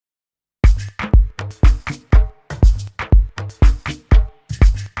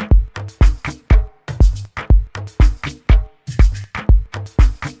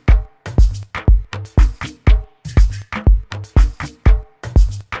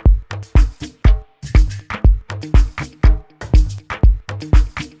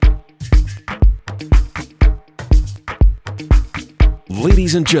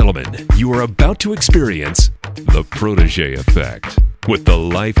Ladies and gentlemen, you are about to experience the Protege effect with the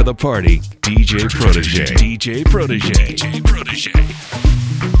life of the party, DJ Protege. DJ Protege. DJ Protege.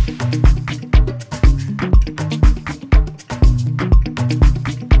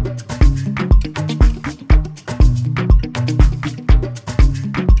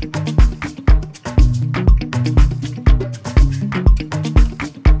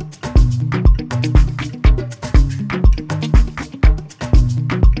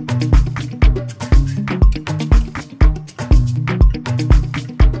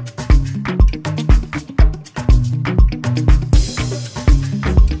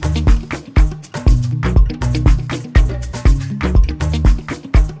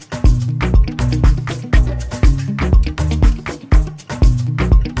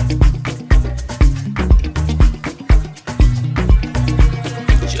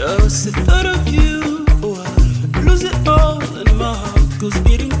 Just the thought of you, oh, I lose it all, and my heart goes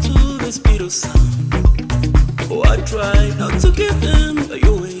beating to the speed of sound. Oh, I try not to give in, but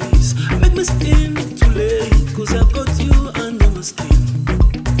your ways make me spin too late, cause I've got you under my skin.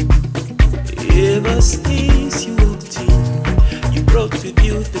 Ever since you walked in, you brought with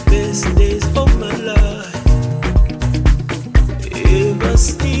you the best days of my life. Ever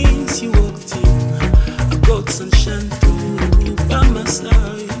since you walked in, I got sunshine through by my side.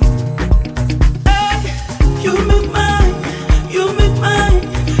 You make mine, you make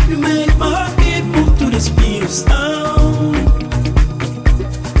my heartbeat move to the speed of sound.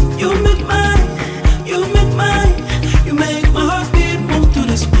 You make mine, you make my heartbeat move to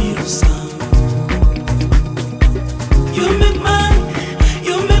the speed of sound. You make mine,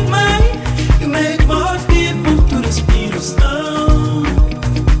 you make my heartbeat move to the speed of sound.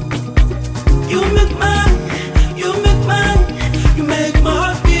 You make mine, you make my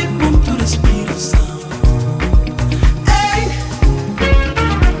heartbeat move to the speed of sound.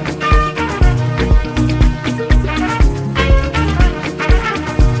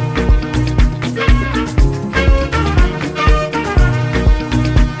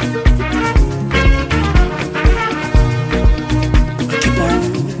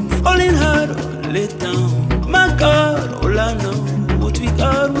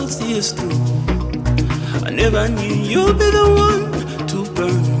 I never knew you'd be the one to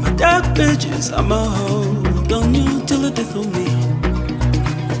burn my dark pages. I'ma hold on you till the death of me.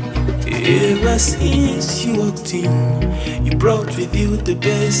 Ever since you walked in, you brought with you the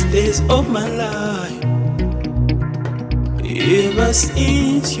best days of my life. Ever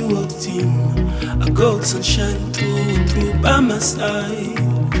since you walked in, I got sunshine through by my side.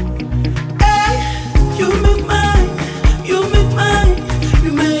 You make mine, you make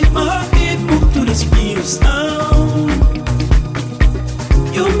my heartbeat move to the speed of sound.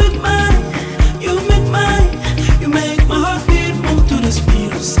 You make mine, you make my heartbeat move to the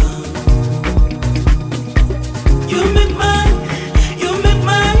speed of sound. You make mine, you make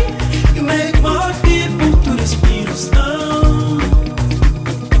my heartbeat move to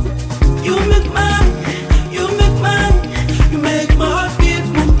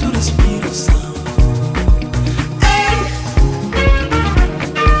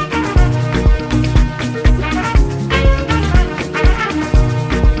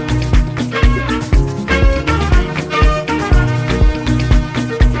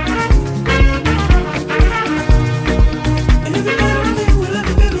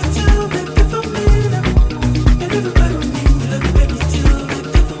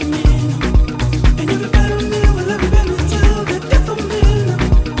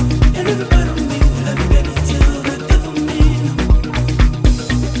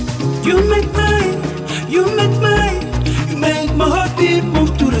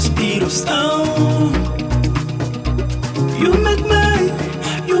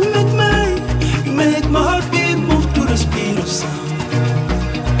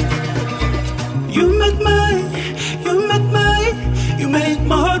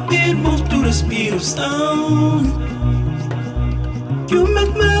the speed of sound. You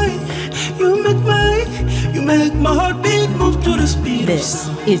make mine, you make my heartbeat move to the speed of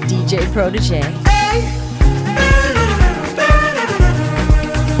sound. This is DJ Protege.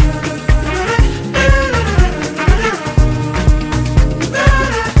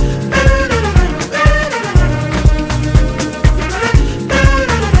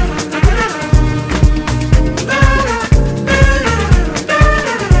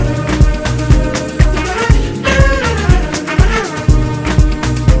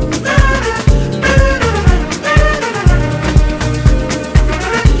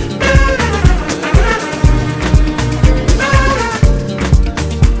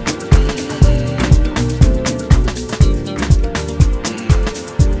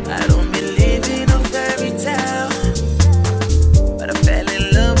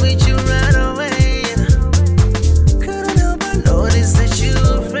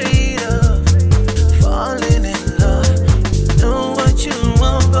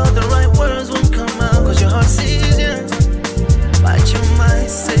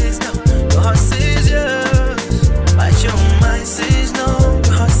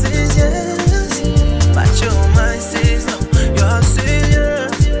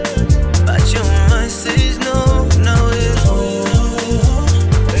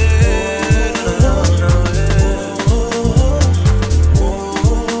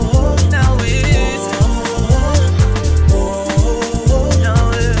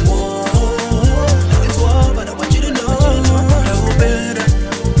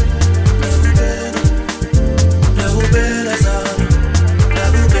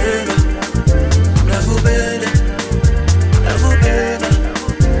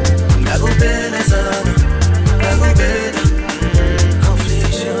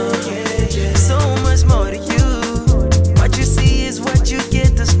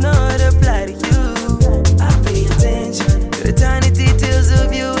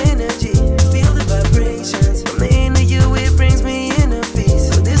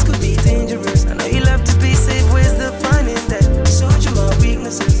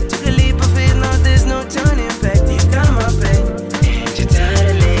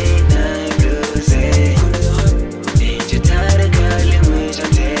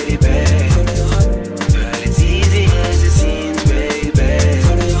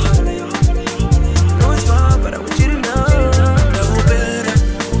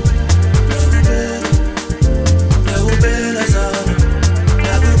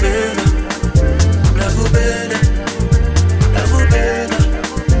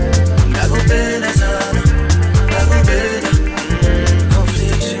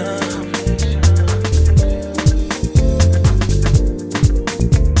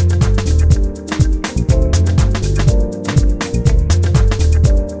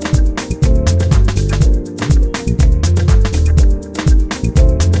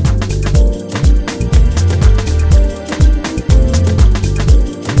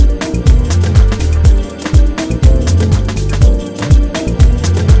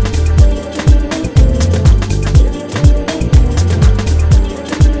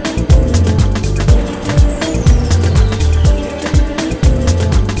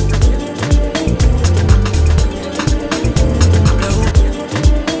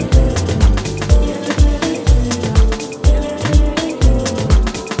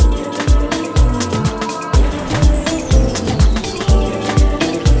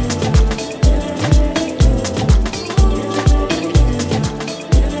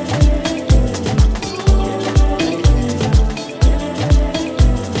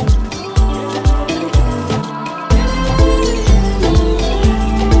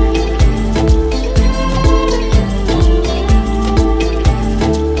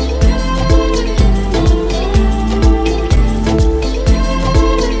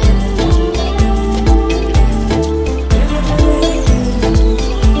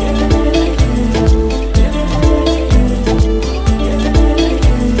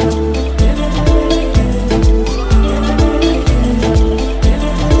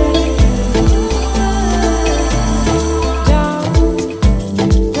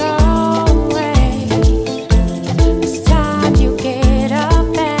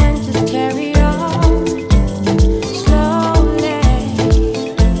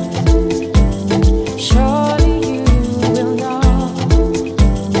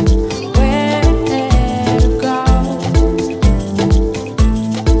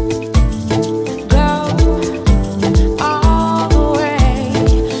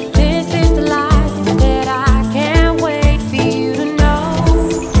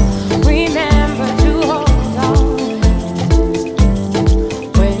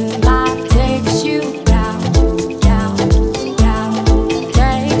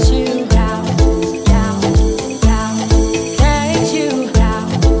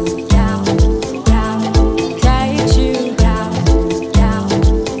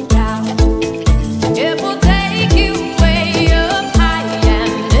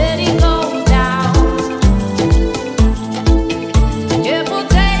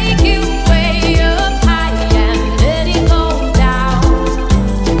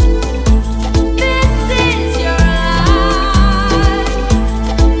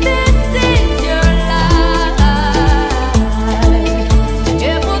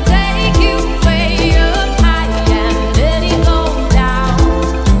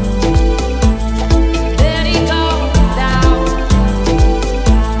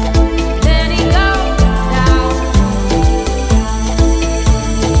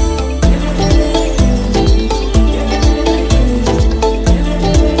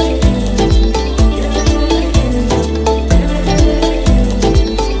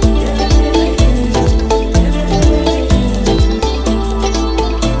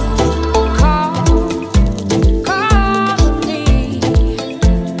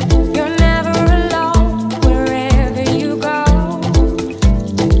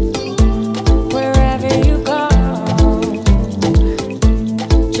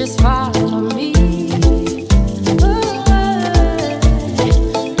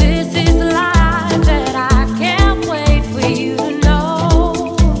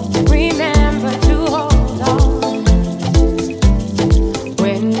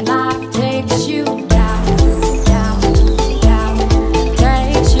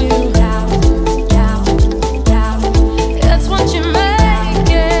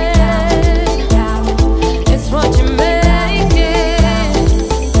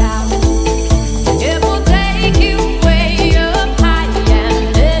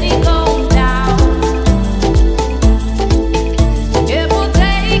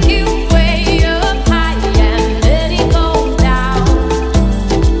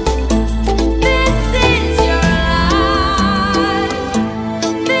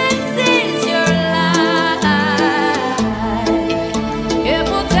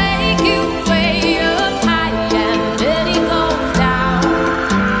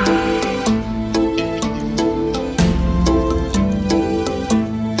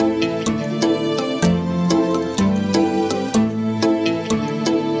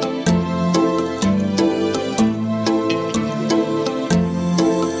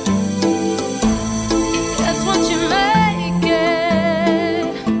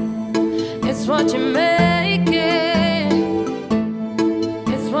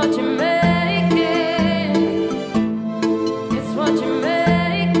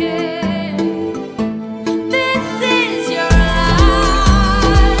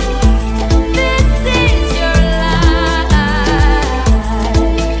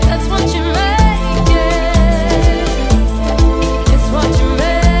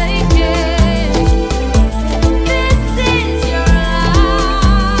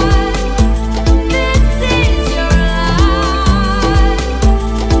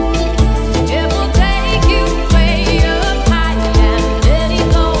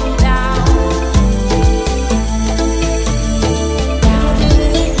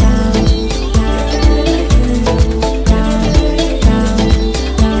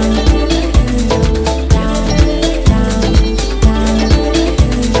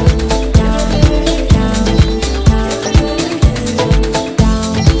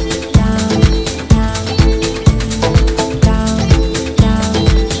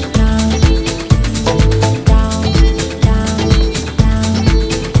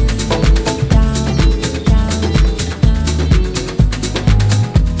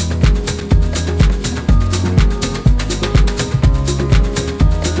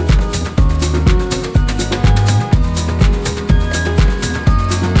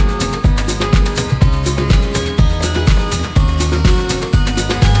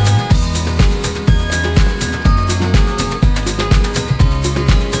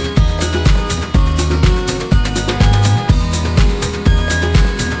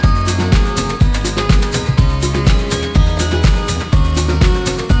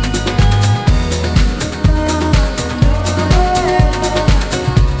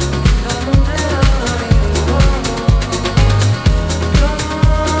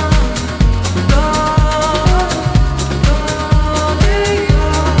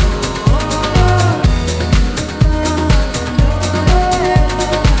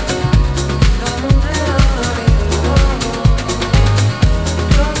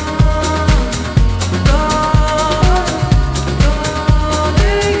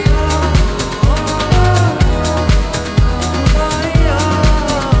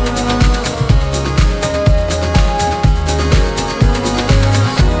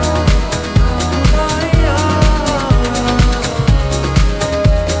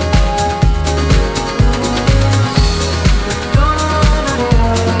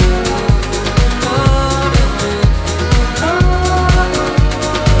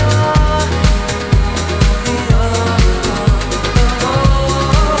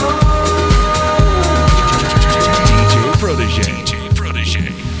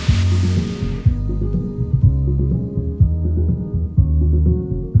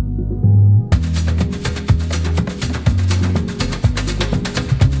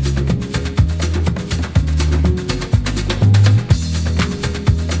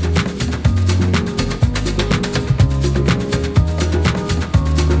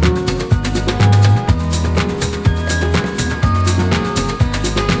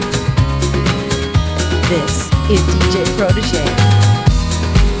 is DJ Protege.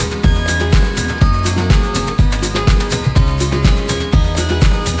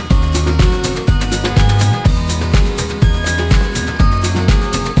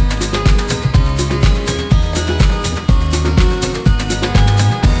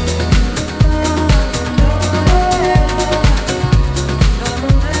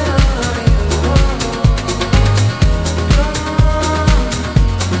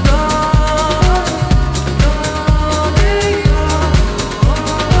 There you are.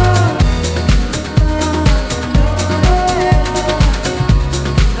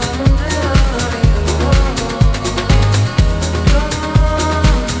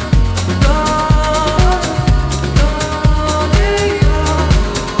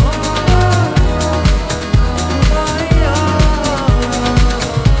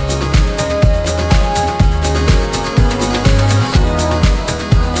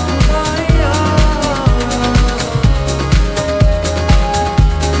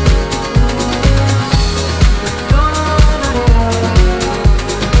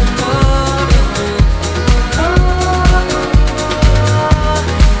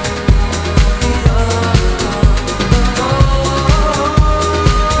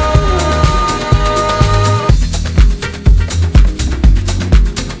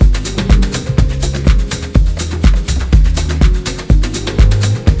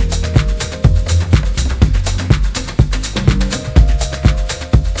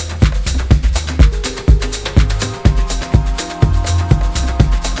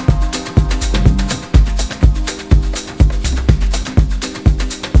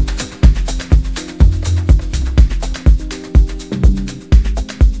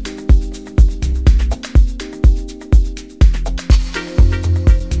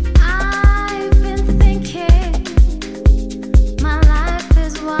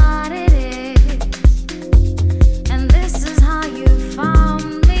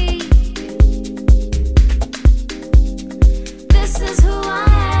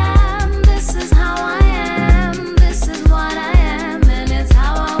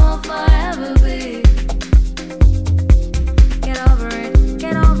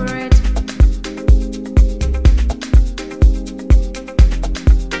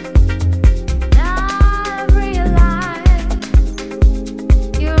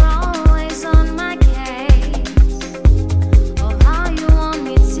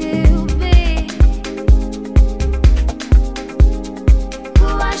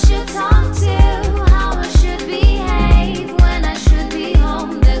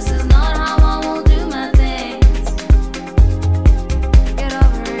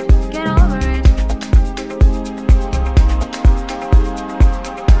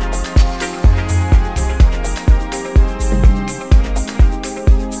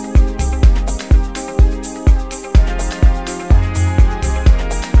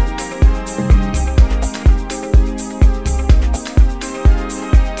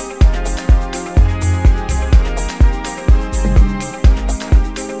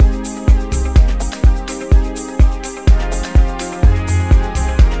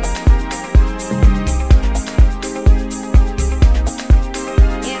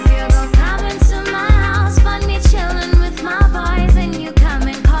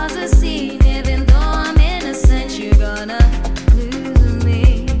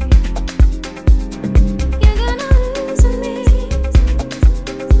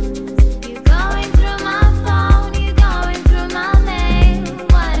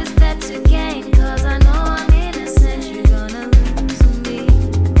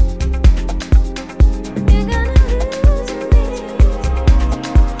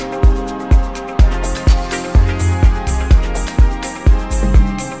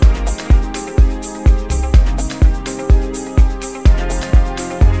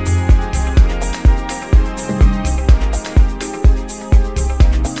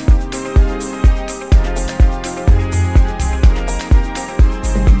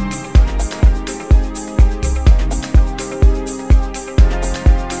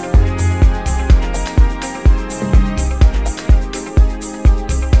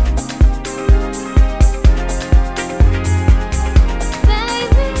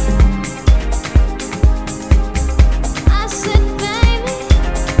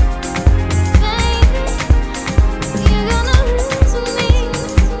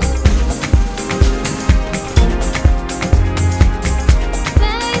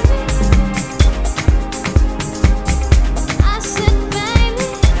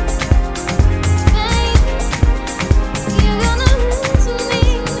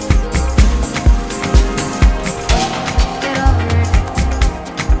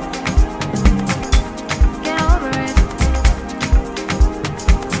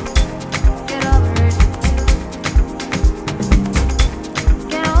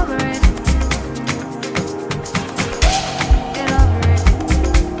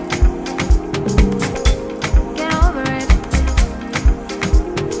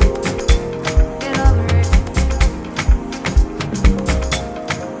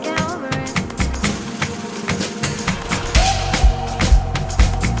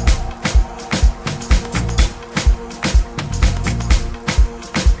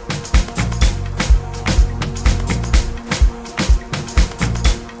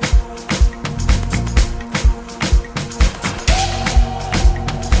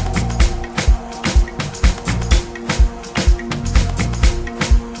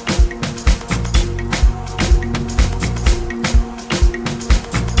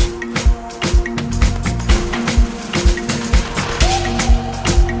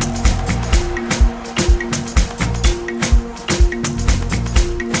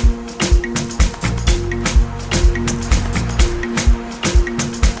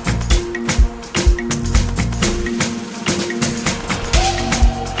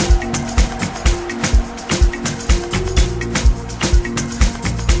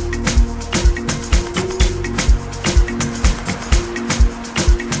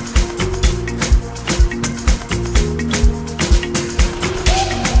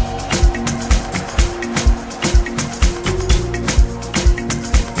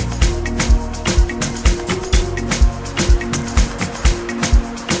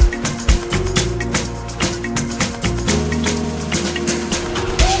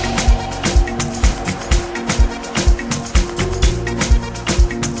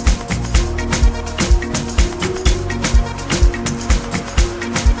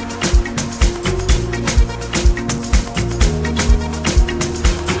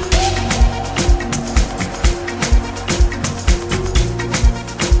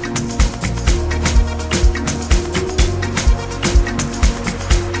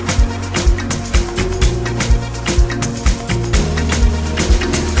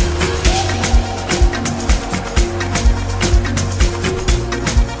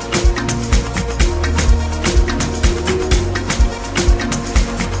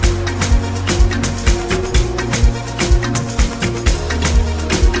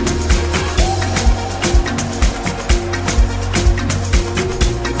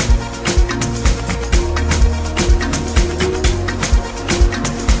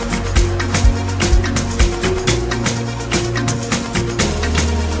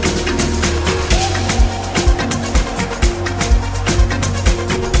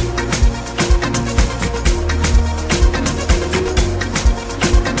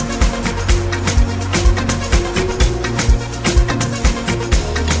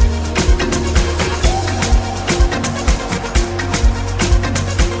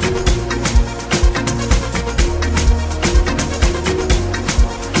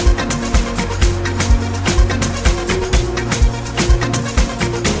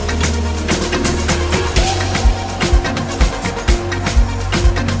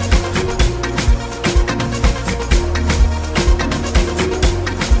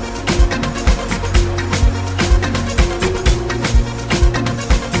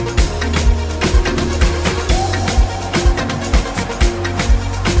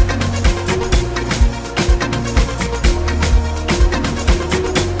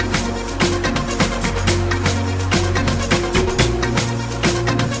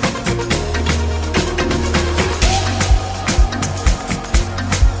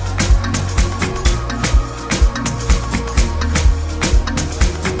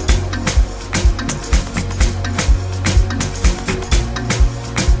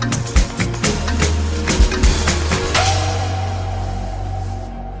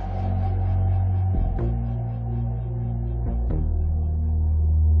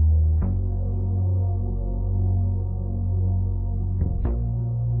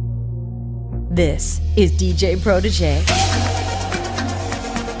 This is DJ Protege.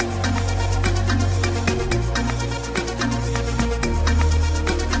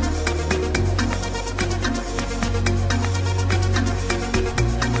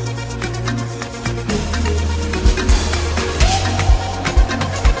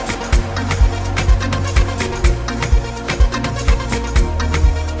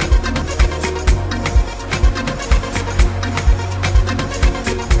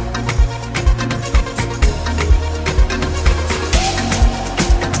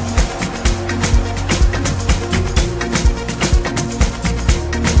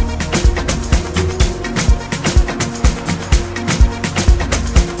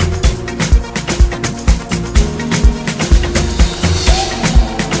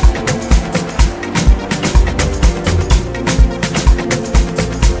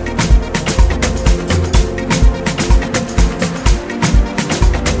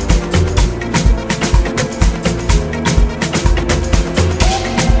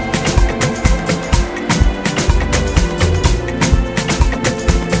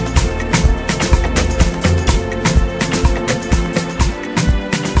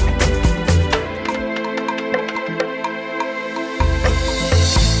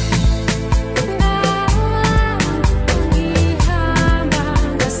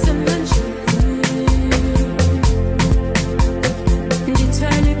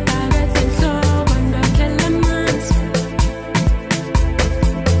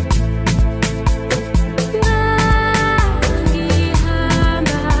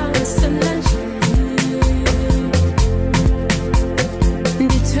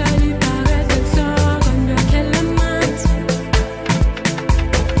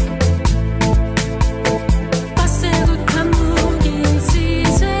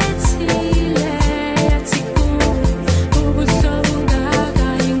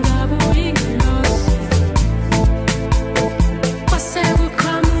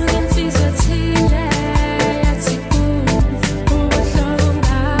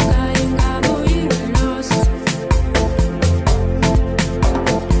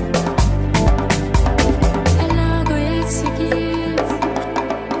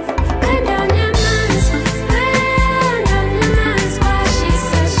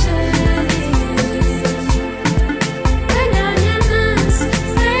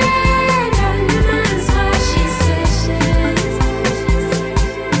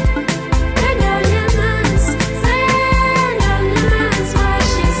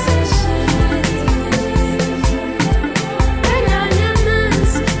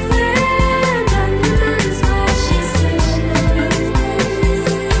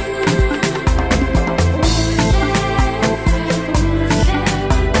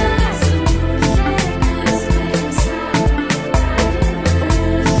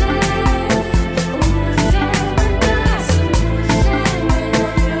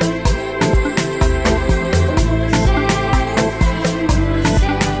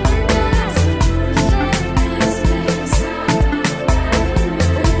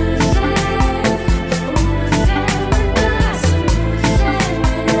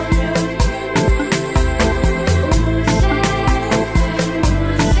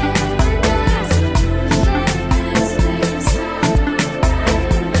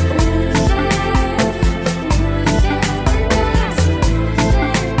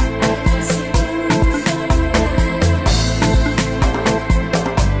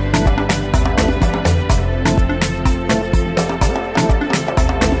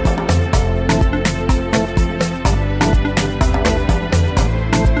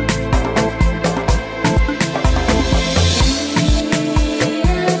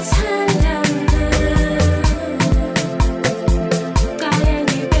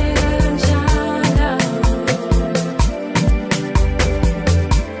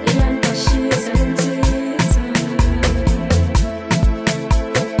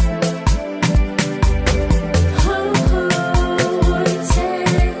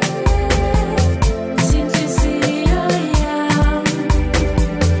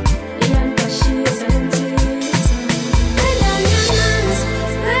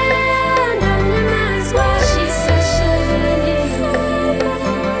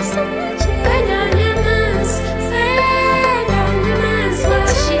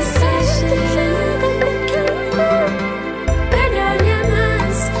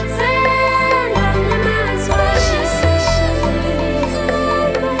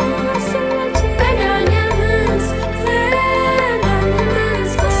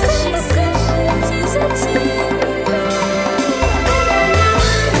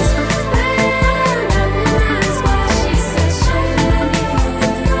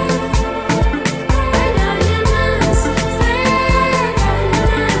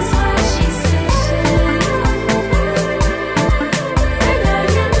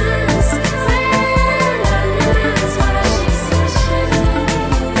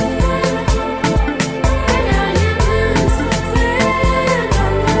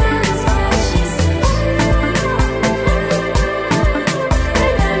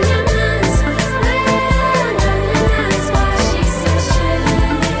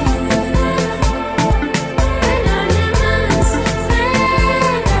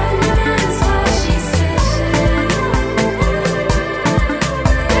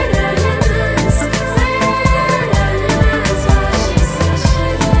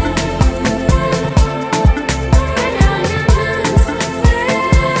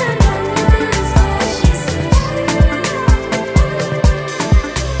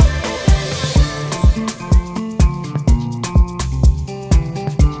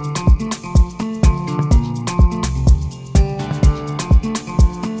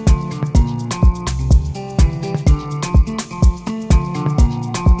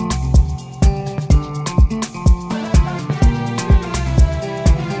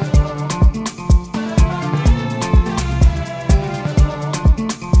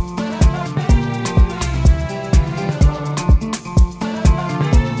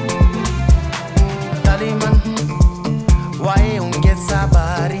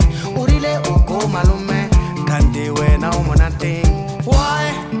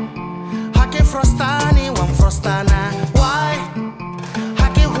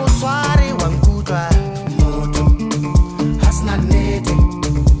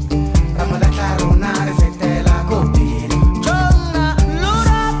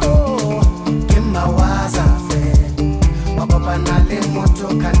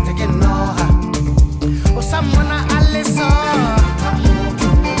 kante ke noha o samana alleso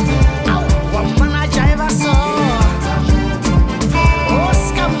au wamana jaiva so o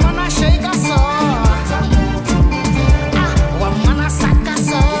skamana shake so ah wamana saka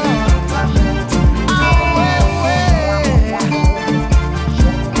so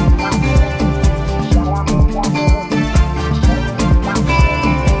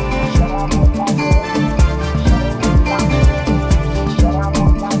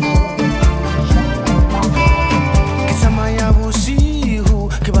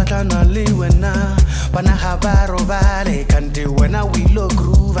Bana habaro vale kanti wena wilo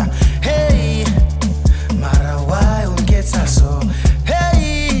groove. Hey mara why ungetsa so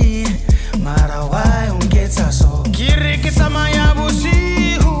hey mara why ungetsa so kiri kisama ya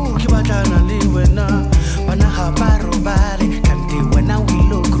busihu kibatana liwena bana habaro vale kanti wena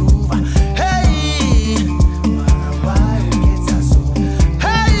wilo groove. Hey mara why ungetsa so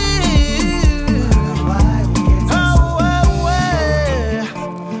hey mara why ungetsa so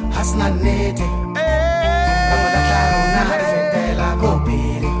hasna nete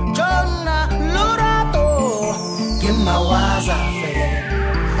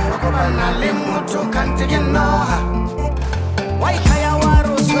Nale moto kante ke noha wai kaya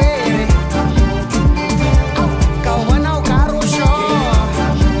waro swere au kawana ukaro sho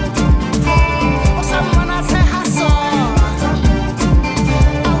osamana se haso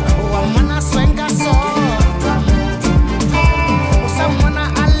au wamana swenga so osamana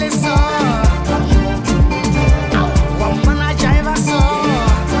alleso au wamana jaiva so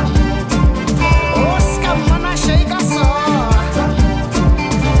oskamana shake so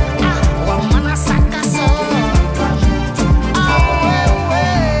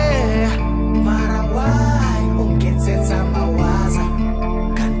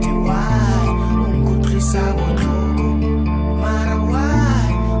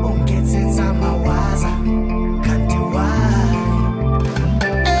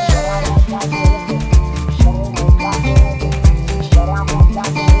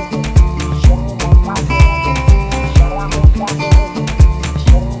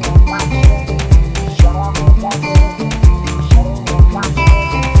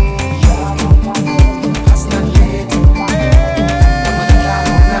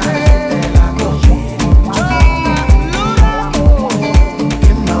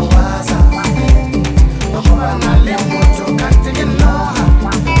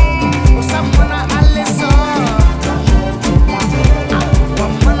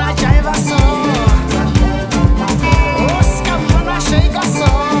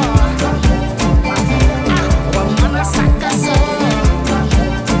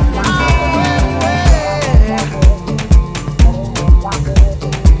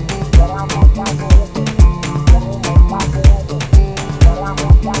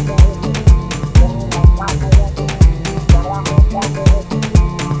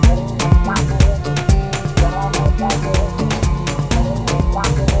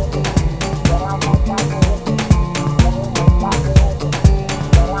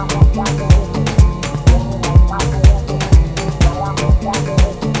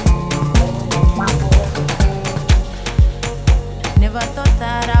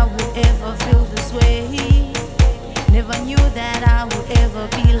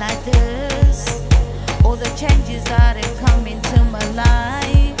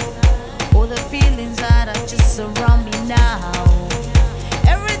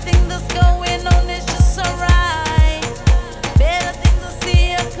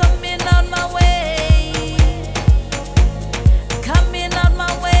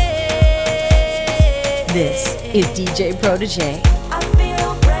This is DJ Protege.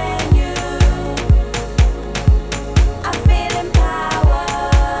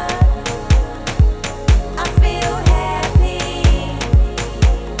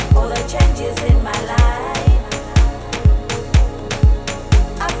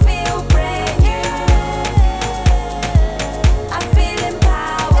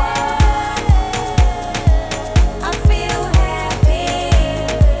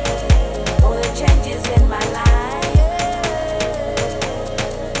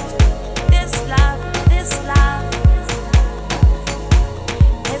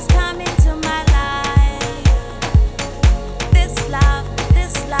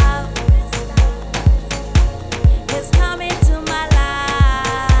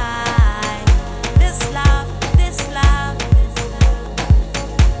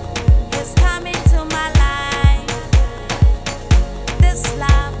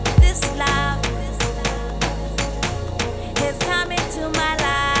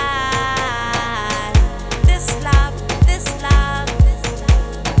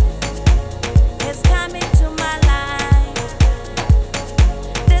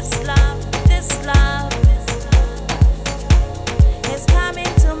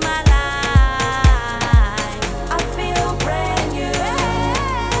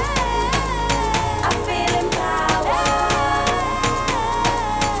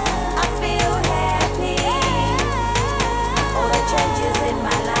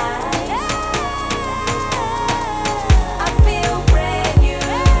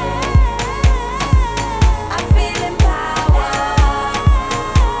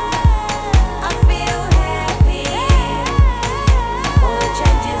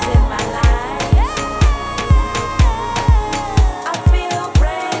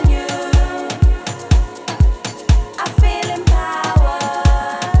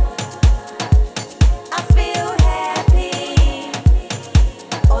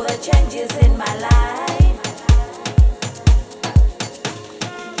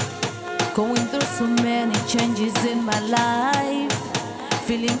 so many changes in my life.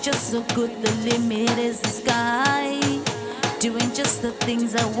 Feeling just so good, the limit is the sky. Doing just the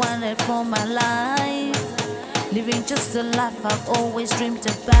things I wanted for my life. Living just the life I've always dreamed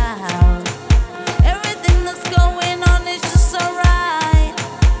about. Everything that's going on is just alright.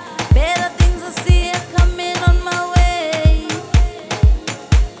 Better things I see are coming on my way.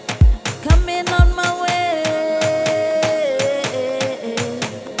 Coming on my way.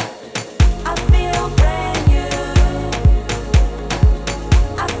 I feel brand new.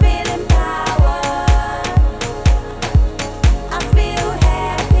 I feel empowered. I feel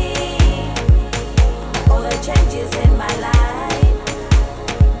happy. All the changes in my life.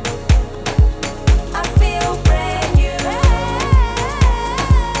 I feel brand new.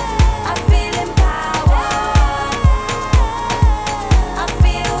 I feel empowered. I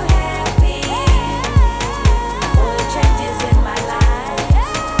feel happy. All the changes in my life.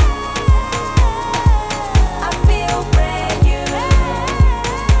 I feel brand new.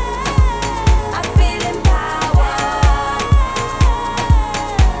 I feel empowered.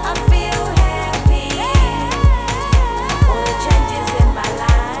 I feel happy. All the changes in my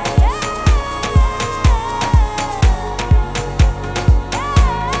life.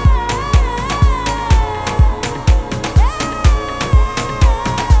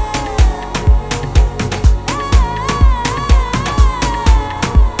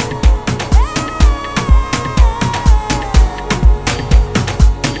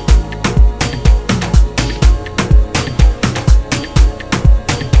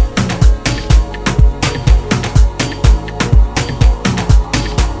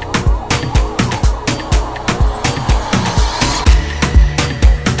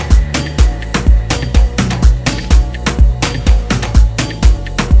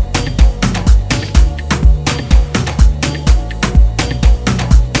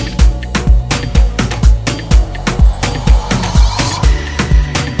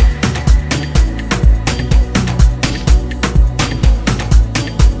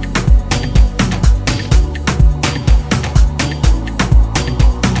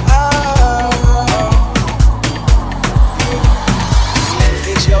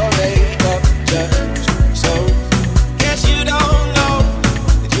 Fix your makeup just so. Guess you don't know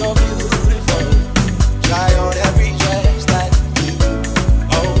that you're beautiful. Try on every dress that you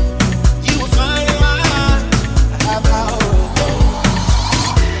own. You will find in my eyes I have power of gold.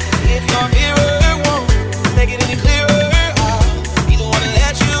 If your mirror won't make it any clearer, I'll be the one to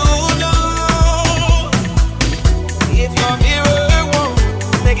let you know. If your mirror won't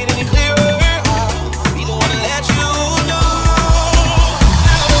make it any clearer, I'll be the one to let you know.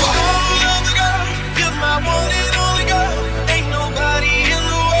 You're my one and only girl. Ain't nobody in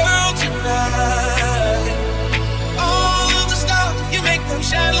the world tonight. All of the stars, you make them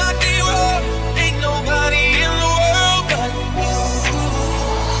shine like they were. Ain't nobody in the world but you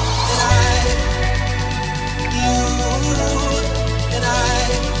and I. You and I.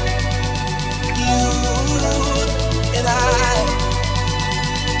 You and I.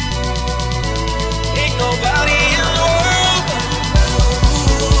 Ain't nobody in the world but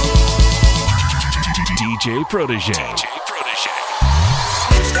DJ Protege.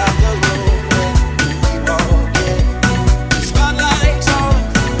 stop the room when we walk in. Spotlights on,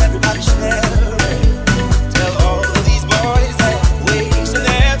 everybody staring. Tell all of these boys that wasting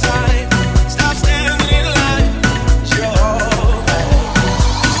their time. Stop standing in line, 'cause you're alright.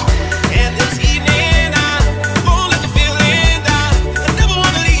 And this evening I won't let the feeling die. I never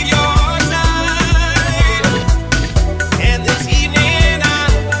wanna leave your side. And this evening I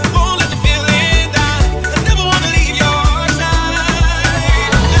won't let the feeling die. I never wanna leave your side.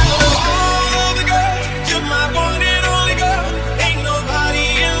 All of the girls, you're my one and only girl. Ain't nobody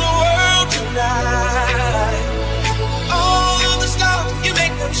in the world tonight. All of the stars, you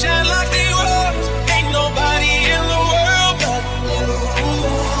make them shine like they were. Ain't nobody in the world but you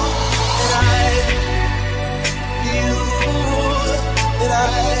and I. You and I.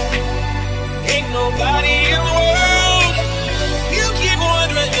 Ain't nobody in the world. You keep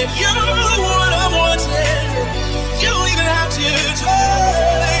wondering if you're what I wanted. You don't even have to try.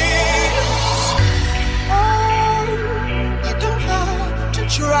 Oh, you don't have to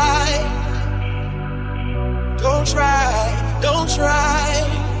try. Don't try, don't try.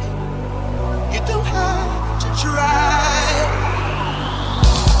 You don't have to try.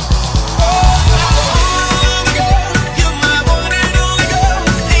 Oh, girl, you're my one and only girl.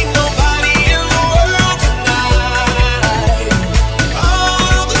 Ain't nobody in the world tonight.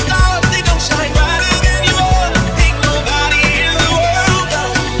 All the stars, they don't shine brighter than you are. Ain't nobody in the world but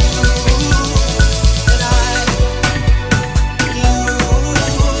you and I. You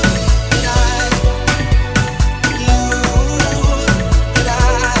and I.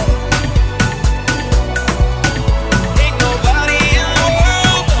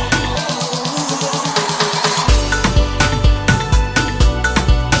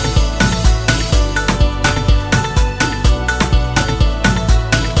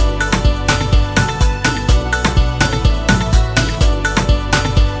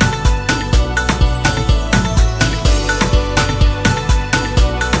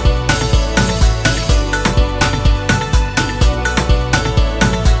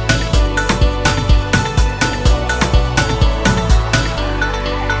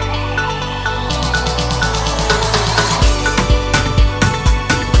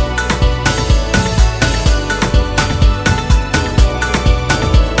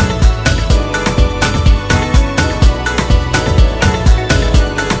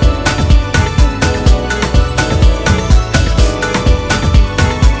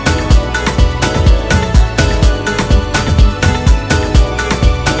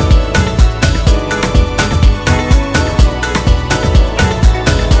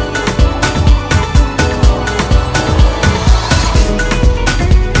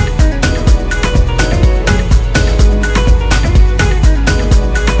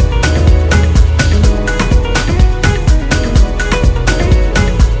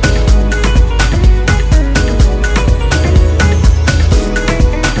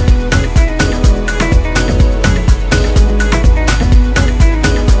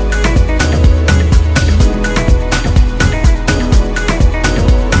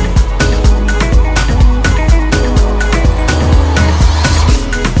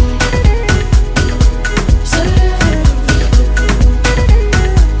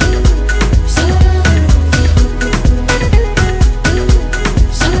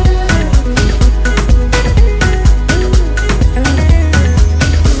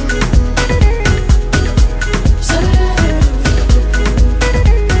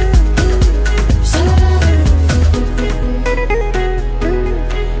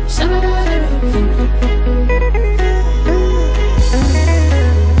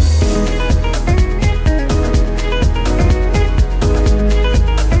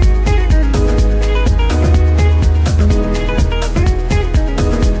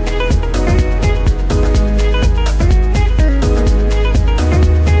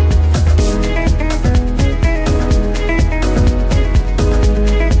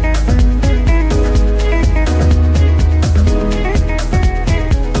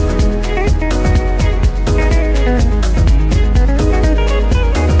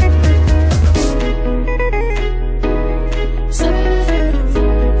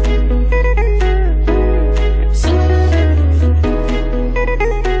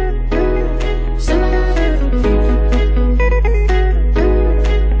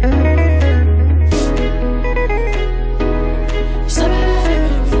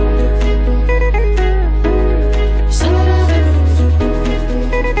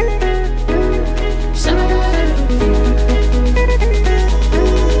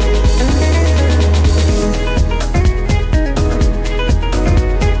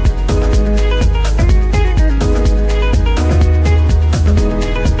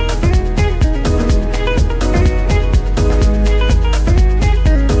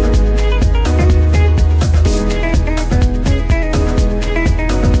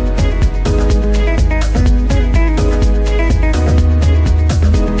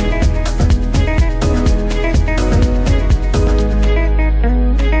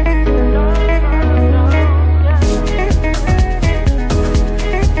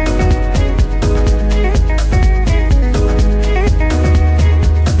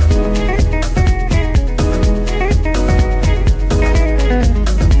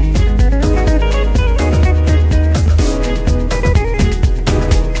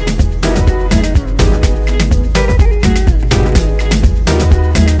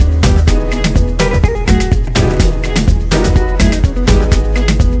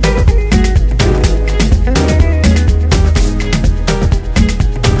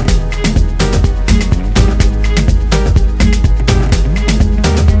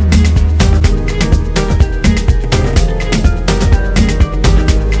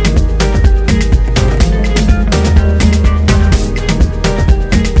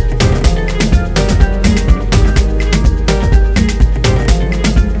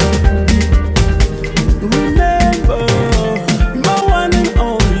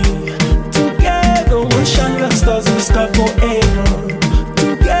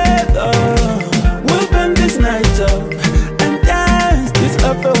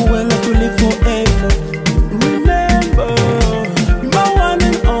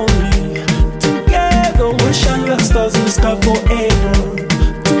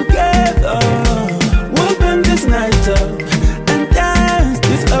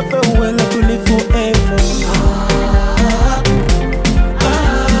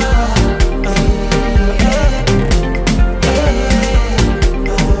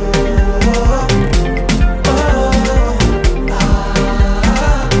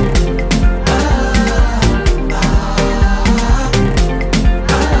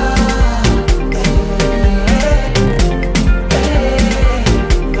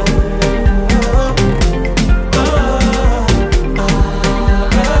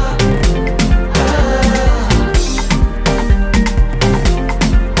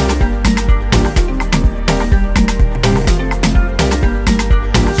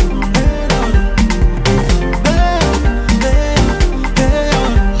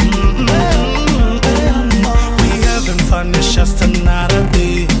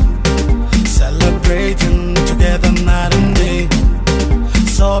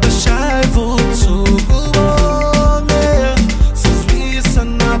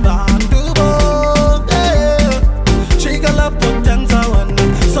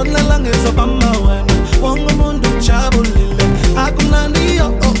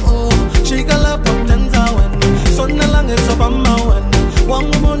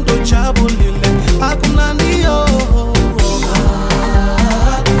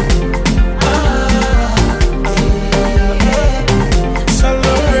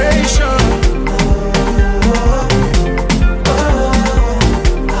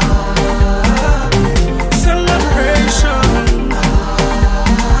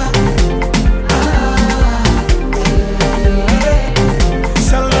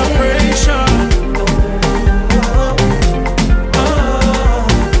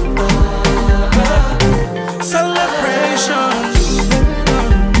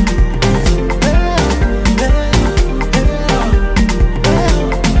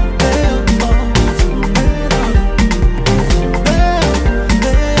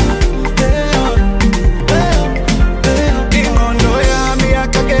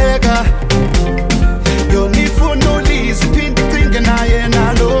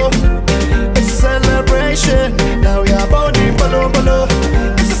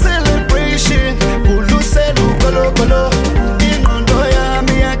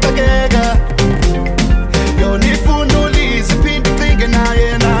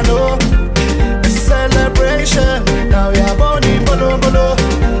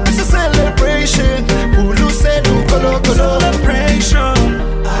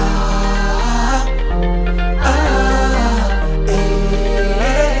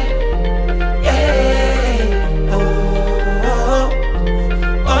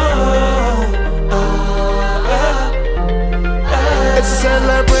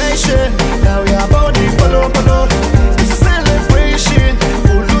 celebration. Now your body polo polo. It's a celebration.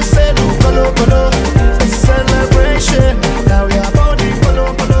 Ulu selu polo polo. It's a celebration. Now your body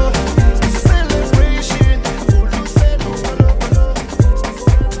polo polo. It's a celebration. Ulu selu polo polo.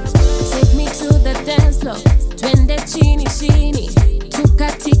 Take me to the dance floor. Twende chini chini.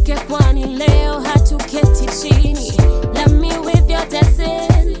 Tukatike kwani leo hatuketi chini. Love me with your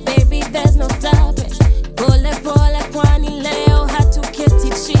dancing, baby, there's no stopping. Pole pole kwani leo hatuketi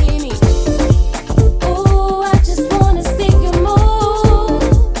chini. Ooh, I just wanna see you move.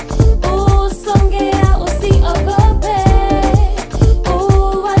 Ooh, songea usiogope.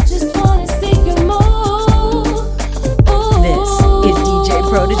 Ooh, I just wanna see you move. Ooh. This is DJ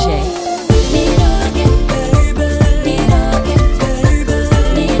Protege.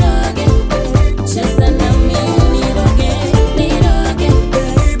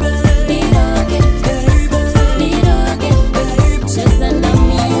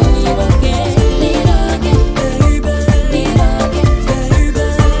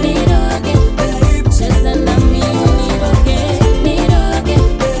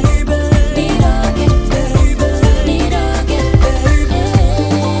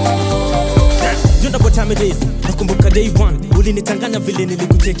 Nakumbuka day one ulinitanganya vile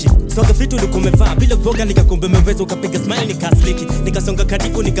nilikucheki. Songa vitu ulikomevaa bila kuoga, nikakumbe mwezo ukapiga smile nikasliki. Nikasonga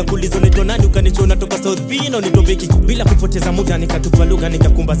karibu nikakuuliza unaitwa nani, ukanichona toka South B na unitobeki. Bila kupoteza muda nikatupa lugha,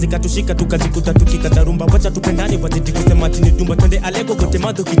 nikakumba zikatushika tukajikuta tukikata rumba. Wacha tupendani wazidi kusema ati ni tumba. Twende Alego kote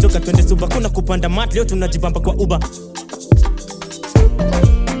madho kichoka, twende Suba kuna kupanda mat, leo tunajibamba kwa Uber.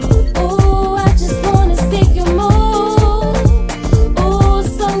 Ooh, I just wanna see you move. Ooh,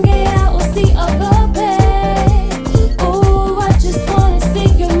 songea usiogope. Ooh, I just wanna see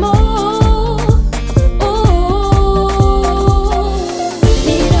you move. Ooh,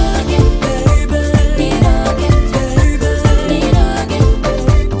 niroge, niroge, niroge,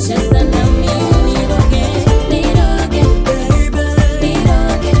 cheza na mimi niroge, niroge,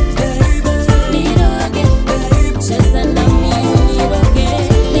 niroge, niroge, cheza na mimi niroge,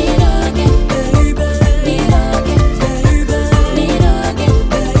 niroge, niroge, niroge,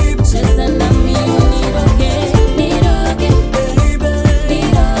 cheza na mimi niroge, niroge,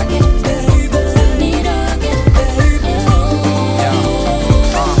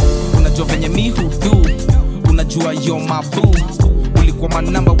 Unajua venye mi hudu, unajua you're my boo. Ulikuwa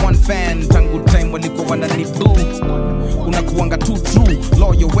my number one fan tangu time walikuwa wananibu. Unakuanga too true,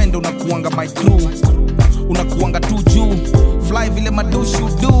 loyal wendo unakuanga my crew. Unakuanga too juu, fly vile madushu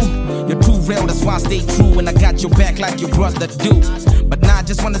do. You're too real, that's why I stay true. And I got your back like your brother do. But now I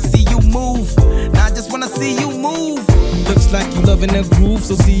just wanna see you move. Now I just wanna see you move. Looks like you loving the groove,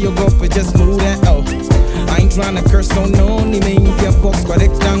 so see your girl, but just move that out. I ain't tryna curse on no, ni me ingia box kwa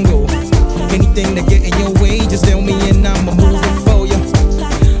rectangle. Anything that get in your way, just tell me and I'ma move it for ya.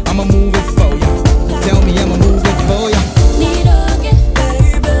 I'ma move it for ya. Tell me I'ma move it for ya. niroge,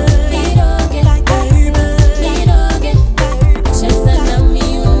 niroge, niroge, cheza na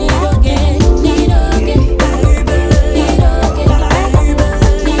mimi niroge, niroge, niroge,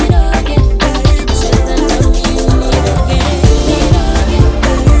 niroge, cheza na mimi niroge, niroge,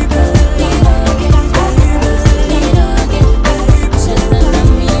 niroge, niroge, cheza na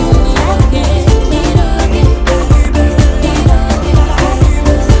mimi niroge, niroge, niroge.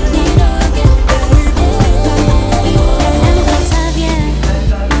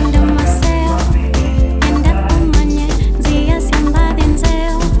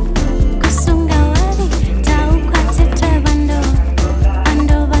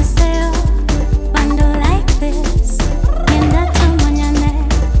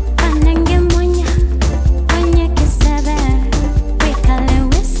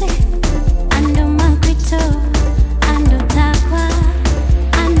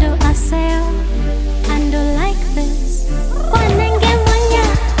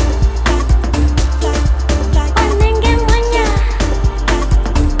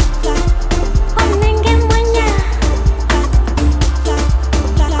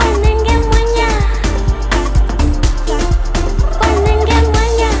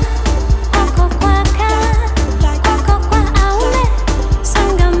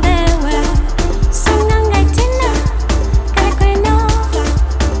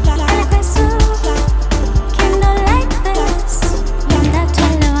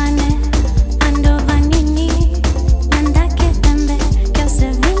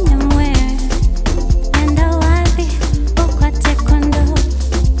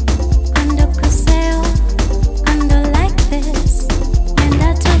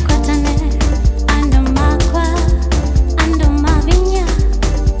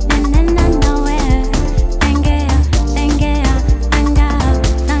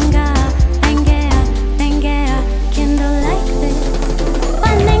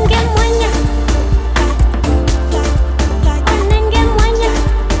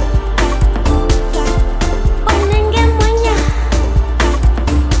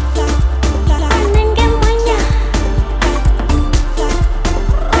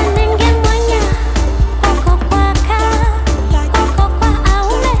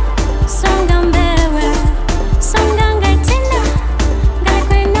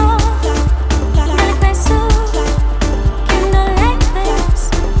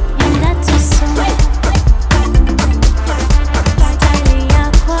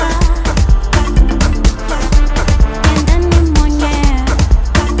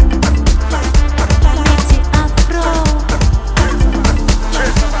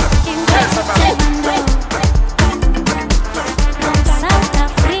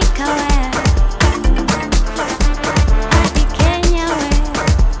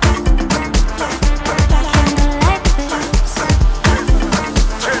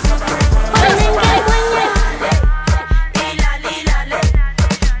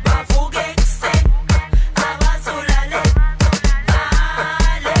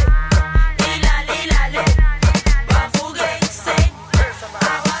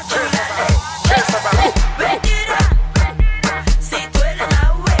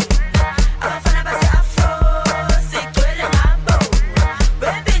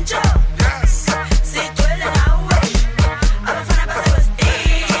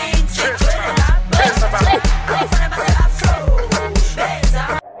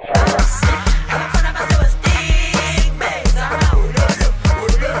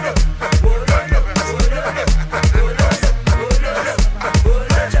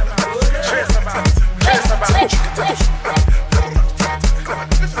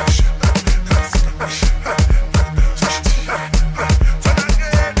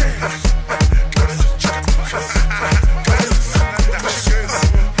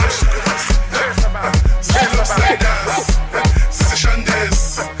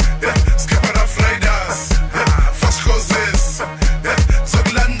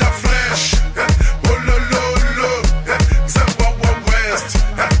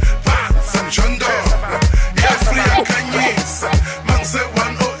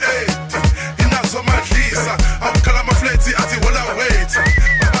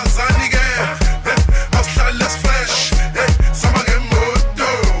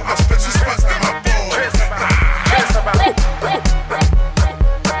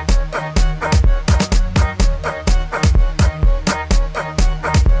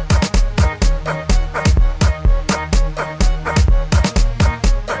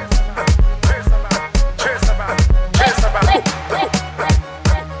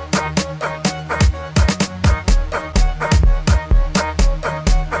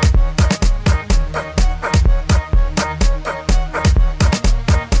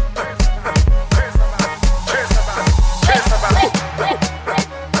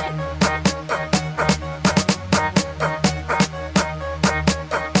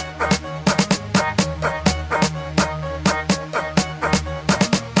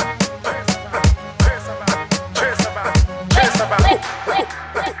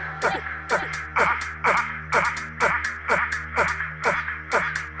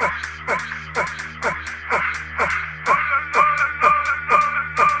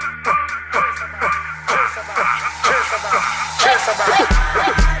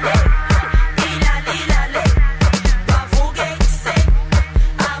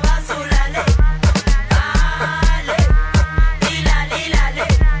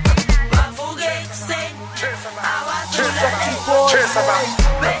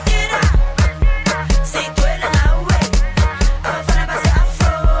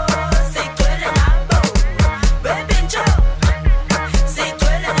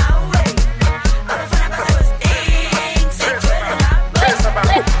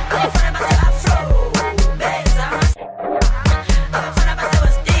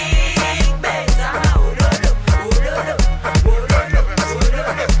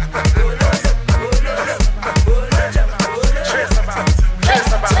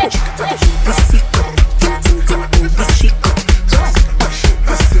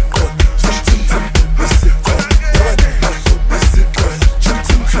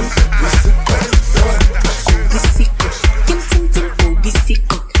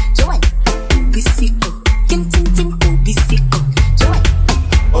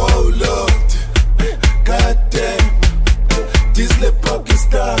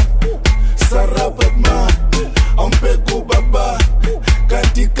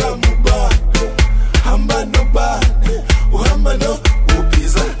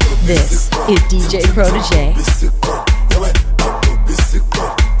 This is DJ Protege.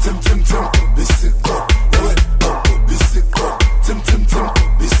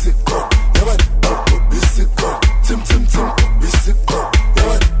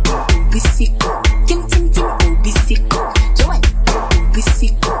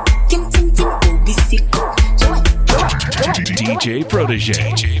 DJ Protege.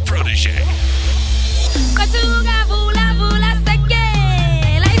 DJ Protege.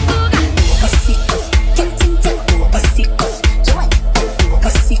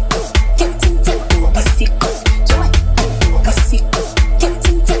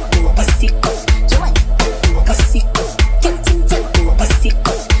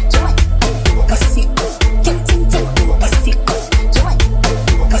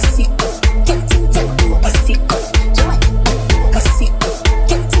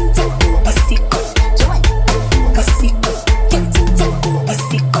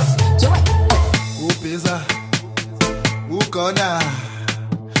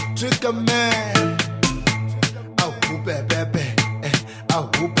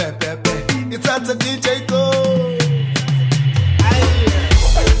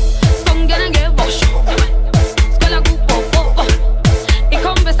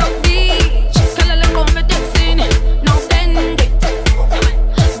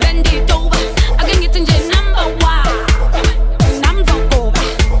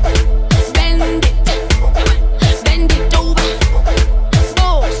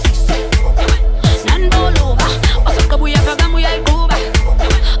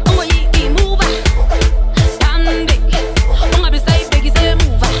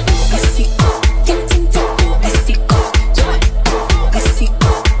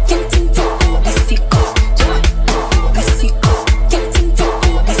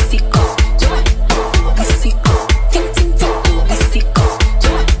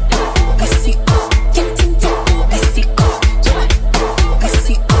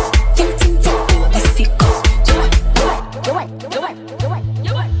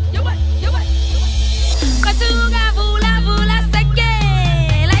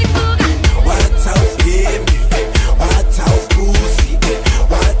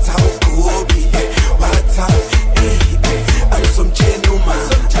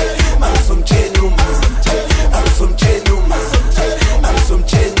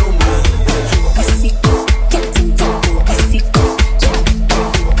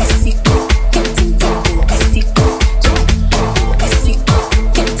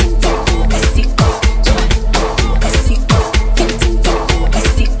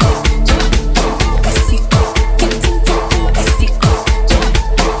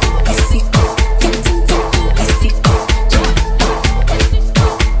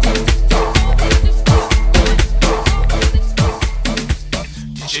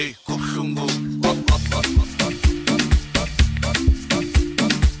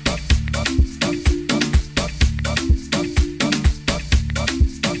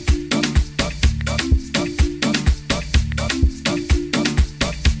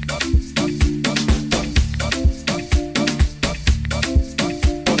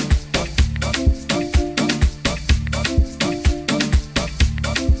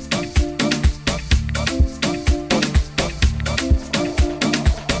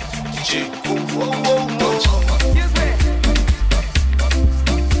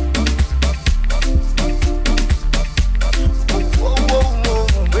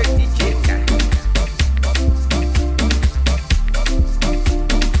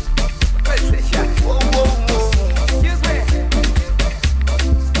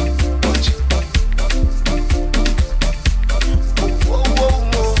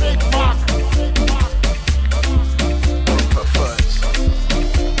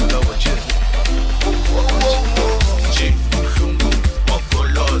 Lower just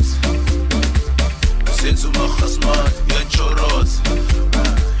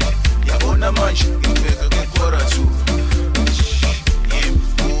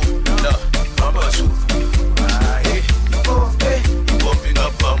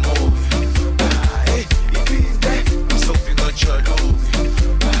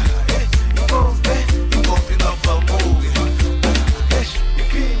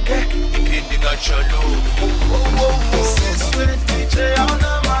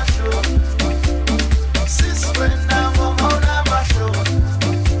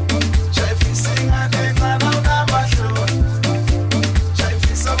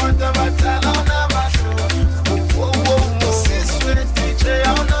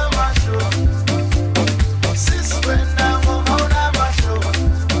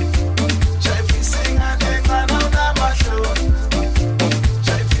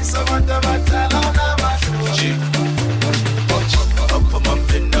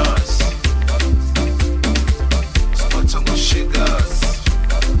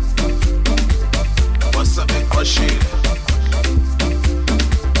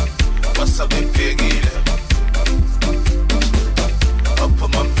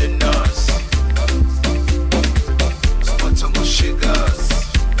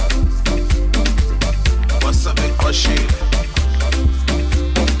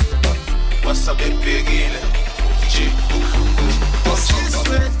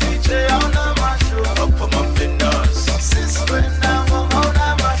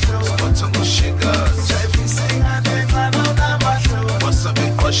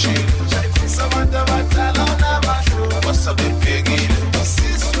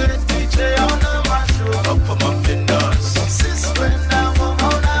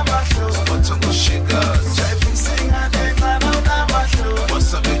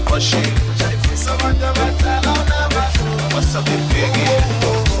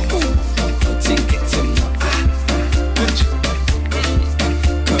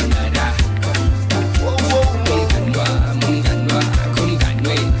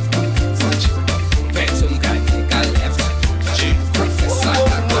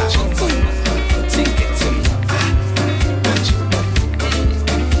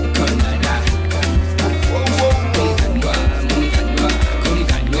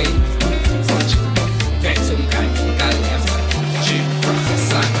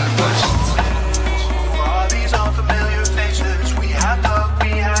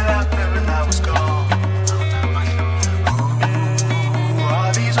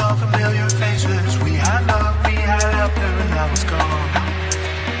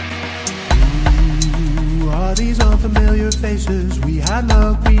faces. We had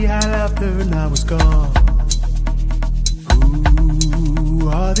love, we had laughter, now it's gone. Ooh,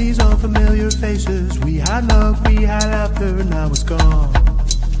 all these unfamiliar faces. We had love, we had laughter, now it's gone.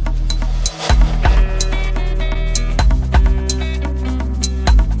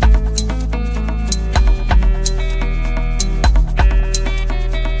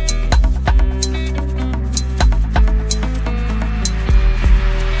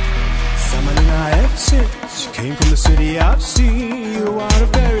 Came from the city, I've seen you are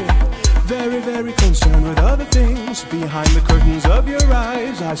very, very, very concerned with other things. Behind the curtains of your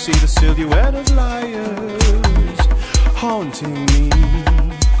eyes, I see the silhouette of liars haunting me.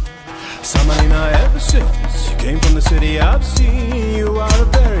 Samarina, ever since you came from the city, I've seen you are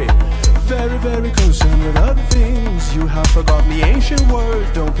very, very, very concerned with other things. You have forgotten the ancient word.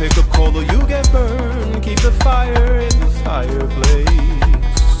 Don't pick up coal or you get burned. Keep the fire in the fireplace.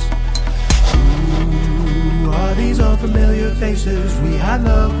 All these unfamiliar faces. We had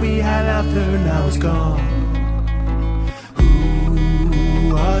love, we had laughter, now it's gone.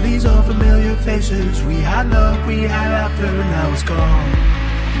 Ooh, all these unfamiliar faces. We had love, we had laughter, now it's gone.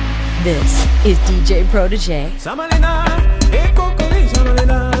 This is DJ Protege. Samalina, ekokoli,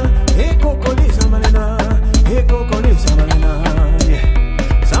 samalina, ekokoli, samalina, ekokoli, samalina, yeah.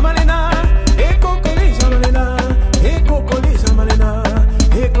 Samalina, ekokoli, samalina, ekokoli, samalina,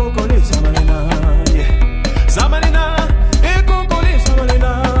 ekokoli, samalina, yeah. Samalina, ekokoli,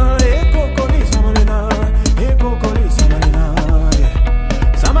 samalina, ekokoli, samalina, ekokoli, samalina, yeah.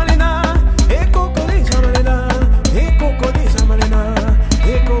 Samalina, ekokoli, samalina, ekokoli, samalina,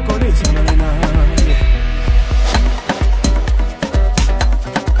 ekokoli, samalina, yeah.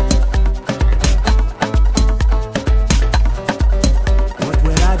 What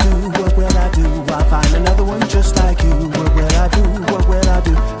will I do? What will I do? I'll find another one just like you. What will I do? What will I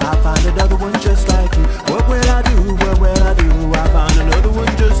do? I'll find another one just like you. What will I do? What will I do? I find another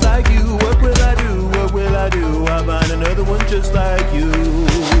one just like you. What will I do? What will I do? I find another one just like you.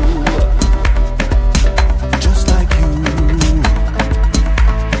 Just like you.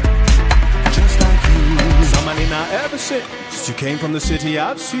 Just like you. Somebody now ever since you came from the city,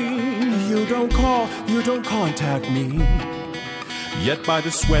 I've seen you don't call, you don't contact me. Yet by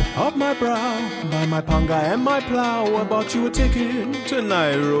the sweat of my brow, by my panga and my plow, I bought you a ticket to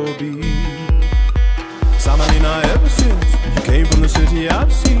Nairobi. Samalina, ever since you came from the city,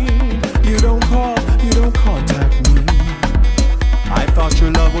 I've seen you don't call, you don't contact me. I thought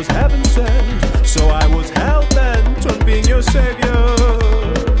your love was heaven sent, so I was hell-bent on being your savior.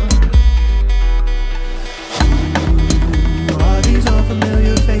 Ooh, all these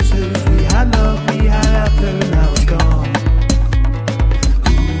unfamiliar faces. We had love, we had laughter, now it's gone.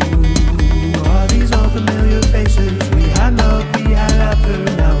 Ooh, all these unfamiliar faces. We had love, we had laughter,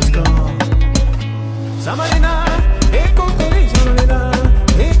 now it's gone. Samalina, ekokoli, samalina,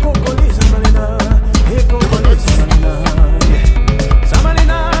 ekokoli, samalina, ekokoli, samalina, yeah.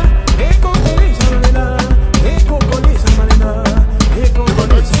 Samalina, ekokoli, samalina, ekokoli, samalina,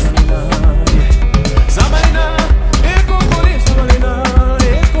 ekokoli, samalina, yeah. Samalina, ekokoli, samalina,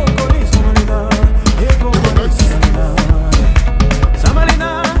 ekokoli, samalina, ekokoli, samalina, yeah. Samalina,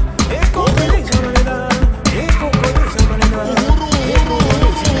 ekokoli, samalina, ekokoli, samalina, ekokoli,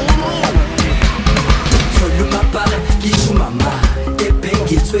 Mama, the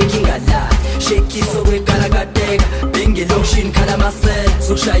pengi tweaking a lot. Shaky so we karagatega, pengi lotion kalamase.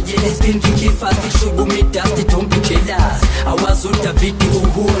 So shy in spin kiki fast, shugumi dusty, don't be jealous. I was with the video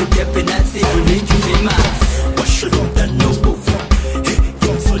who dependency will make you famous. What should I know?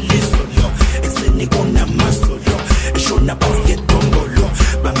 You're so little, it's a nigona masolo. It's shown up as get tombolo.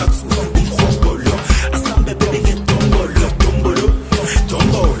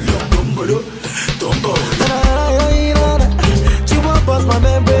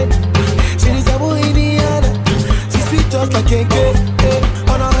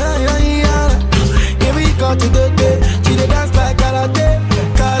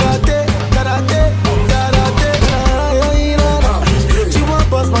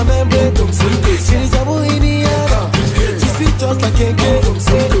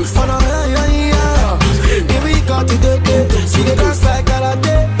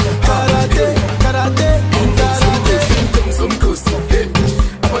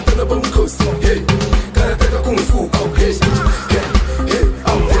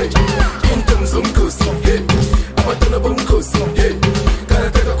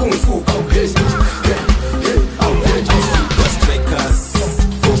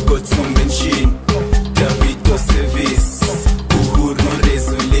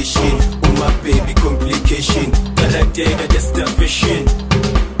 complication. My baby complication. Protege, just the fishing.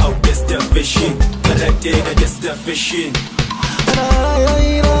 Oh, just the fishing. Protege, just the fishing.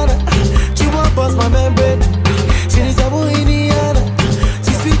 She won't bust my membrane. She needs a boy in Indiana.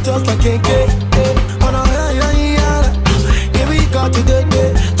 She sweet just like KK. Oh no, here we go to the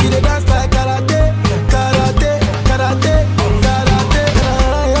day. She dey dance like karate, karate, karate, karate.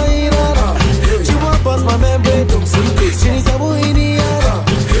 She won't bust my membrane. She needs a boy in Indiana.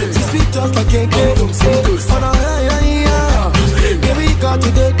 She sweet just like KK. Oh no, here we go to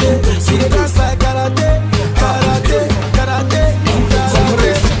the day. She dey dance like karate, karate, karate.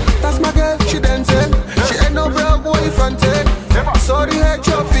 That's my girl, she dancing. She ain't no broke boy fronting. Sorry, hurt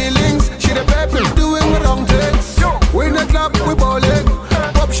your feelings. She the baby doing the wrong things. We in the club, we ballin'.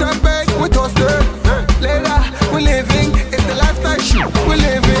 Pop champagne, we toasting. Later, we living. It's the lifestyle shit we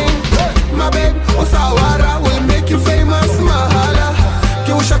living. My babe, Osawara will make you famous. Mahala.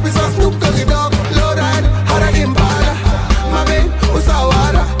 Can we shop is a Snoop Doggy Dog? Low ride, Hara Impala. My babe,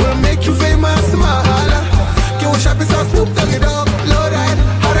 Osawara will make you famous. Mahala. Can we shop is a Snoop Doggy Dog? Low ride,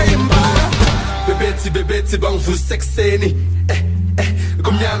 Hara Impala. Bebeti bang fu sexeni.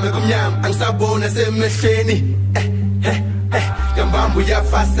 Kumnyam, ang sabona semehleni. Kambambu ya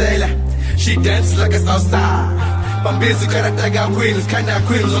fasela. She dance like a salsa. Bambizi karataga queens, kinda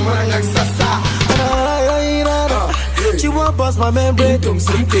queens, omanga ksasa. She won't bust my membrane.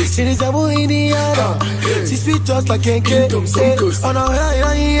 She needs a boy in Indiana. She sweet just like KK. Oh no,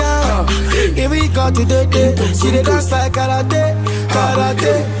 here we go to the day. She dey dance like karate,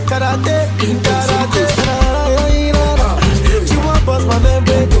 karate, karate, karate. She won't bust my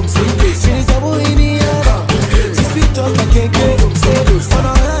membrane. She needs a boy in Indiana. She sweet just like KK. Oh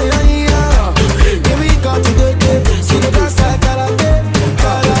no, here we go to the day. She dey dance like karate,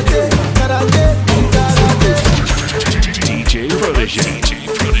 karate, karate, karate. DJ Protege.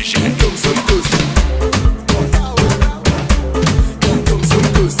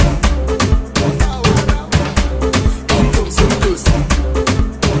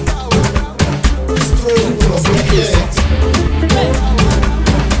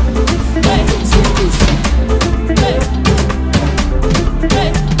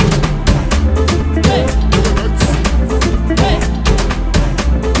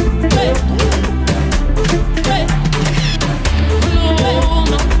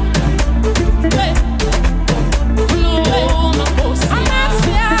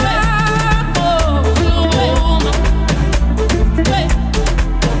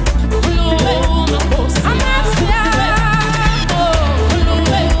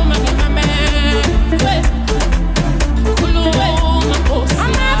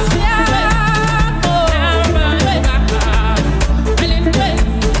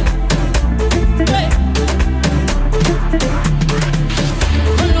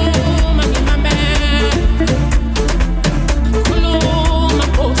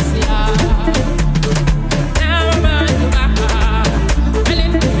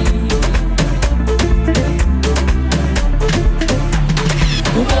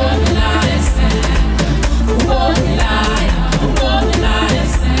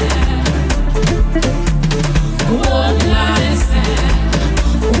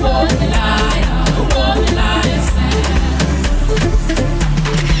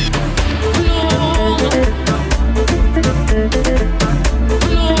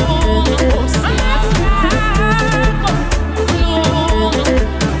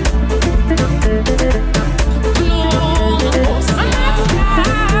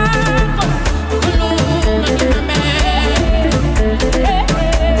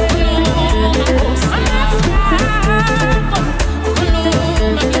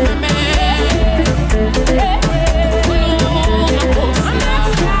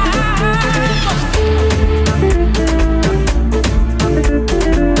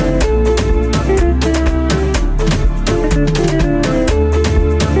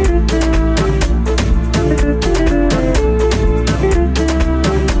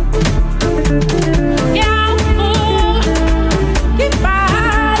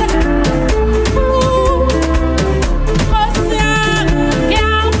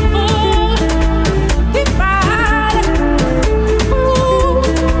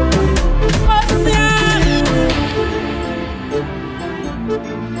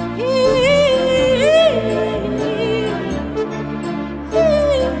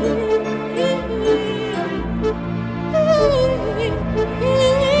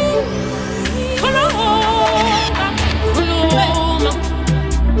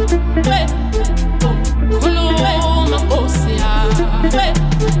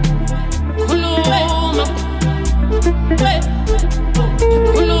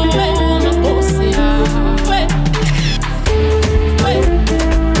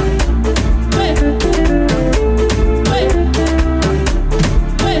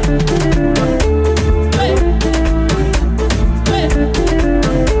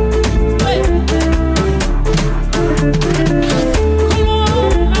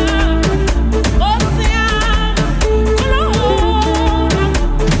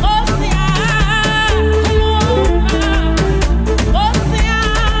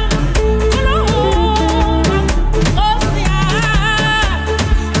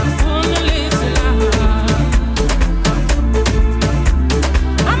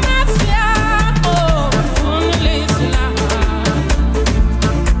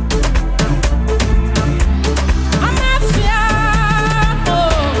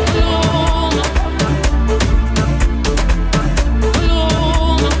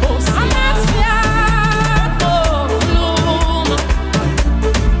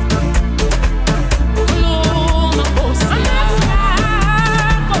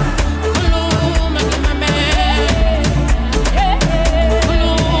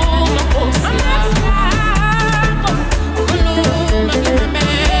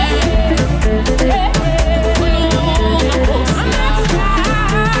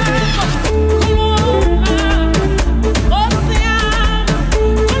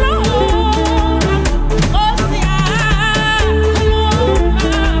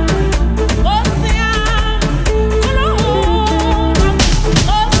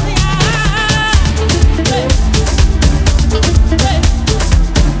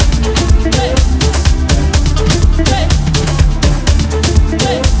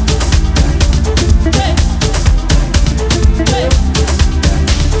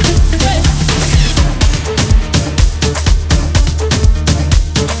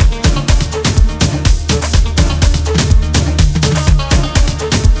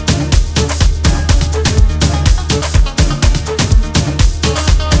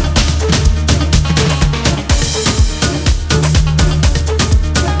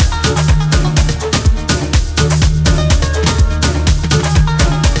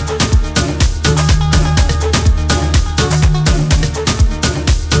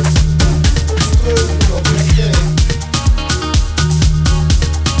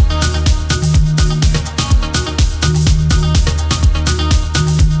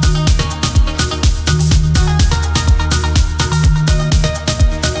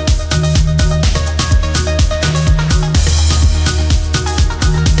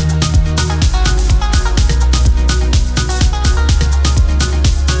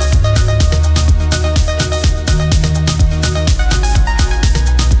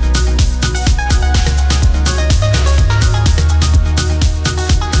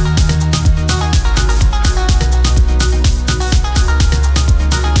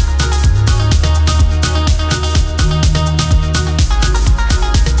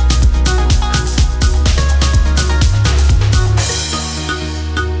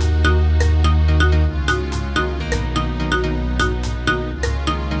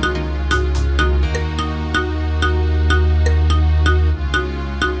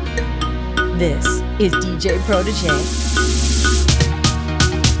 This is DJ Protege.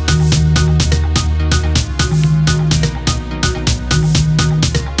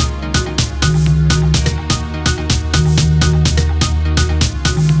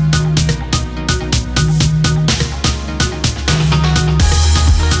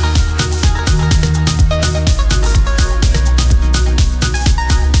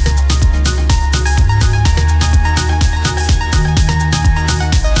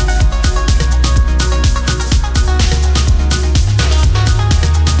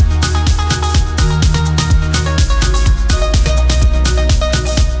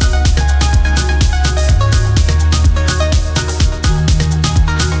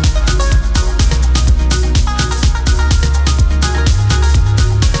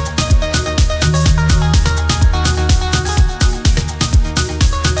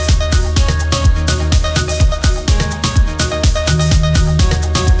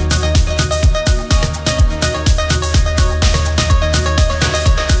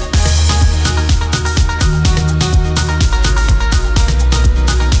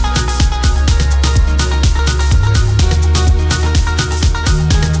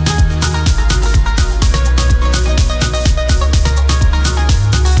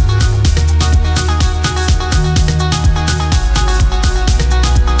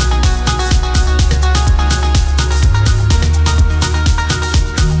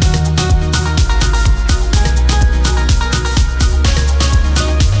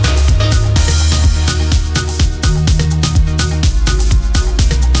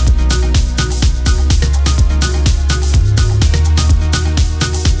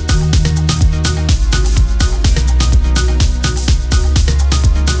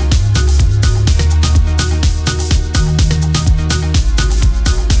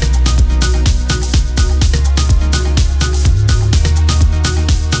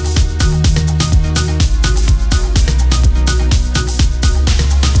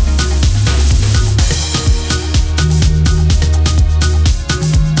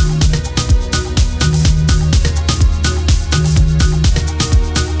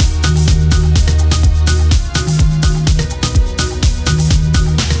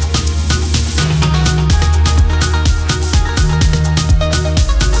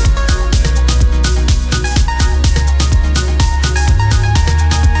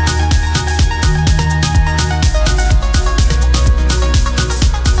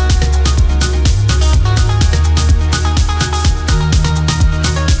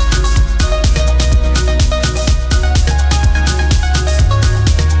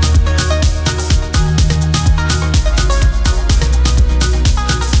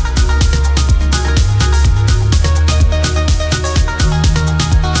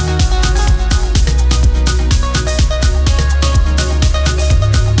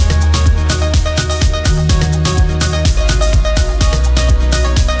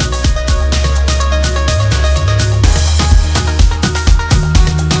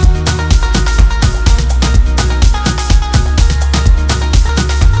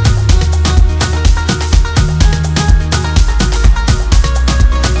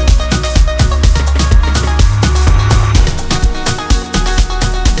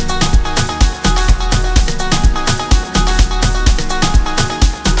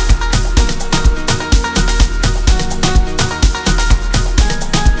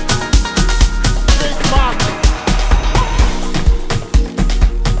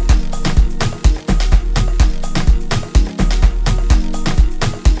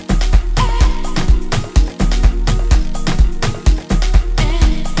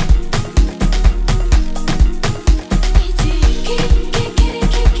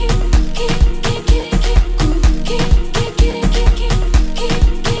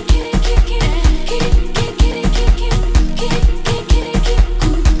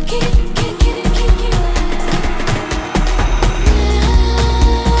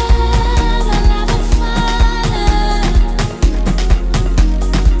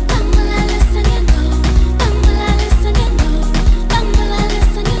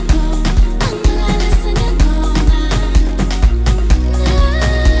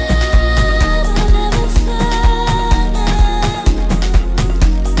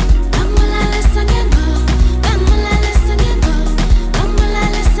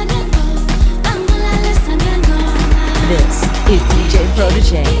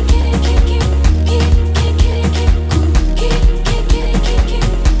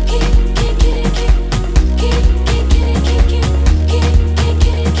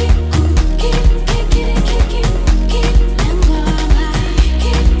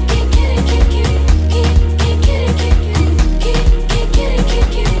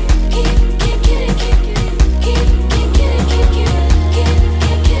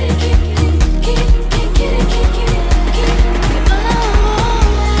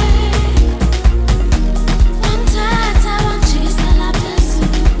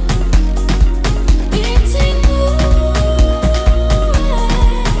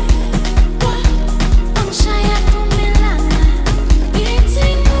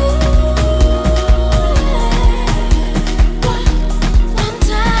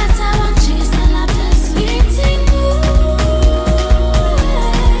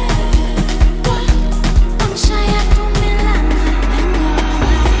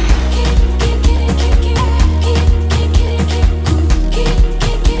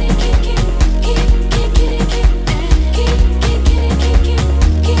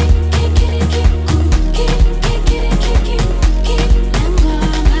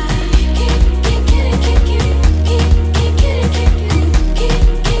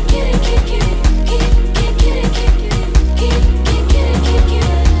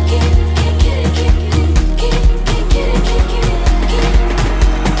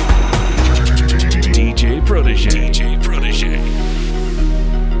 Protege. DJ Protege.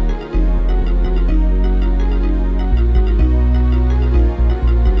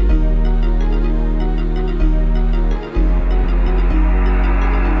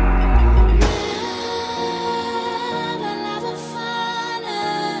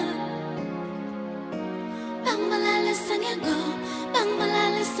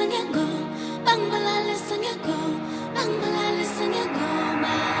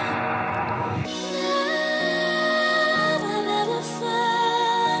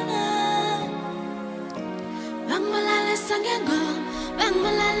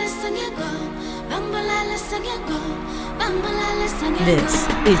 This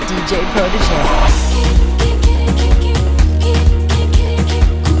is DJ Protege.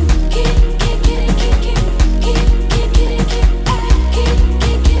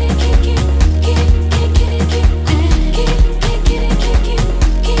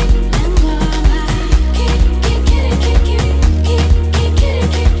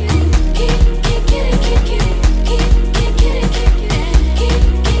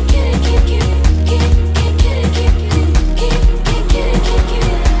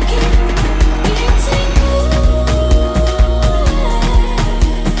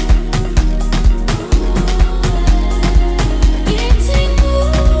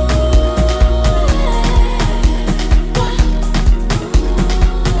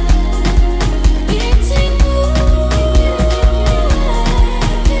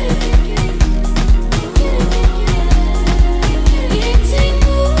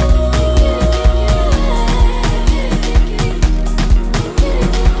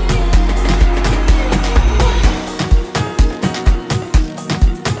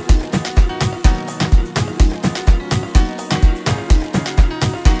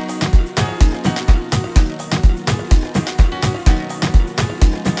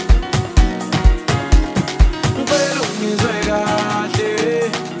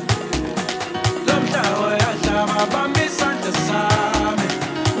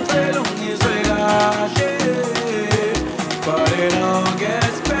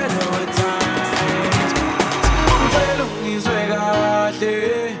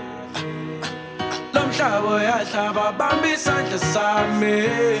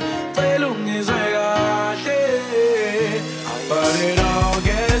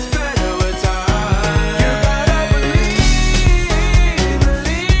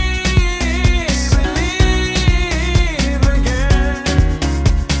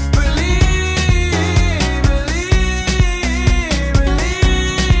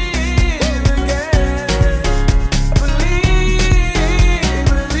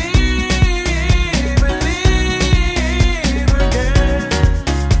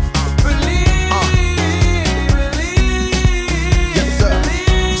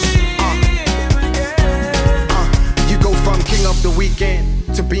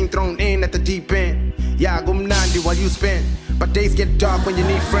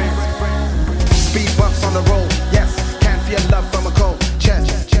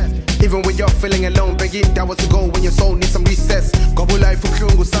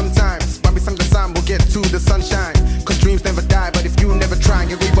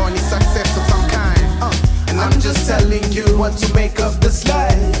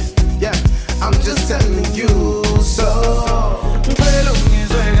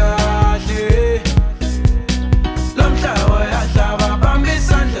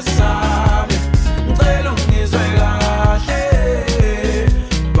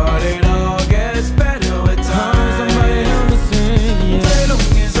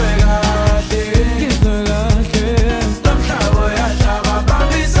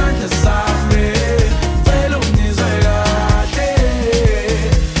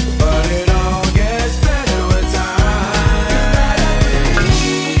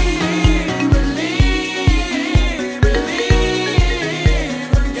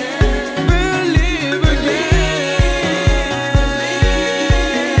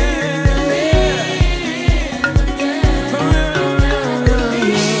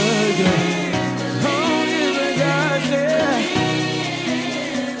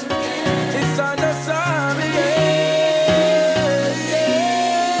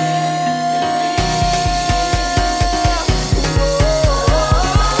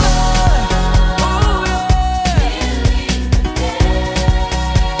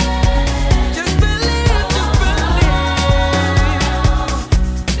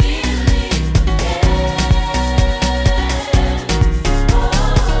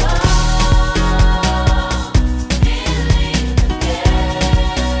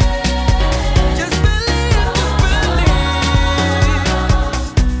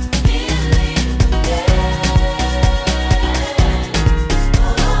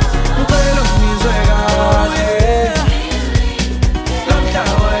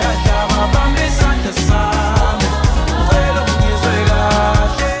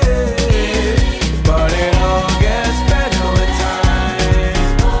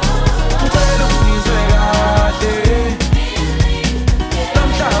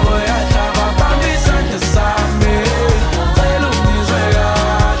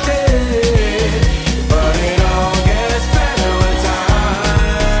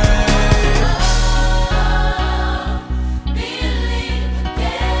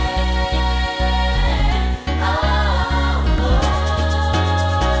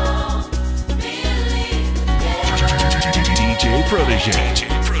 DJ Protege.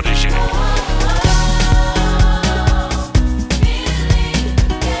 DJ Protege.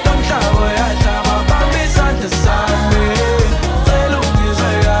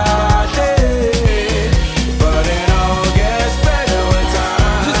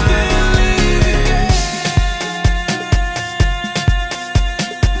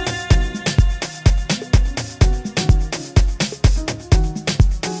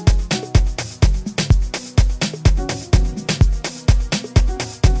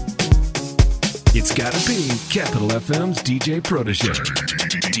 It's gotta be Capital FM's DJ Protege.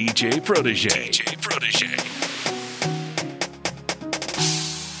 DJ Protege. DJ Protege.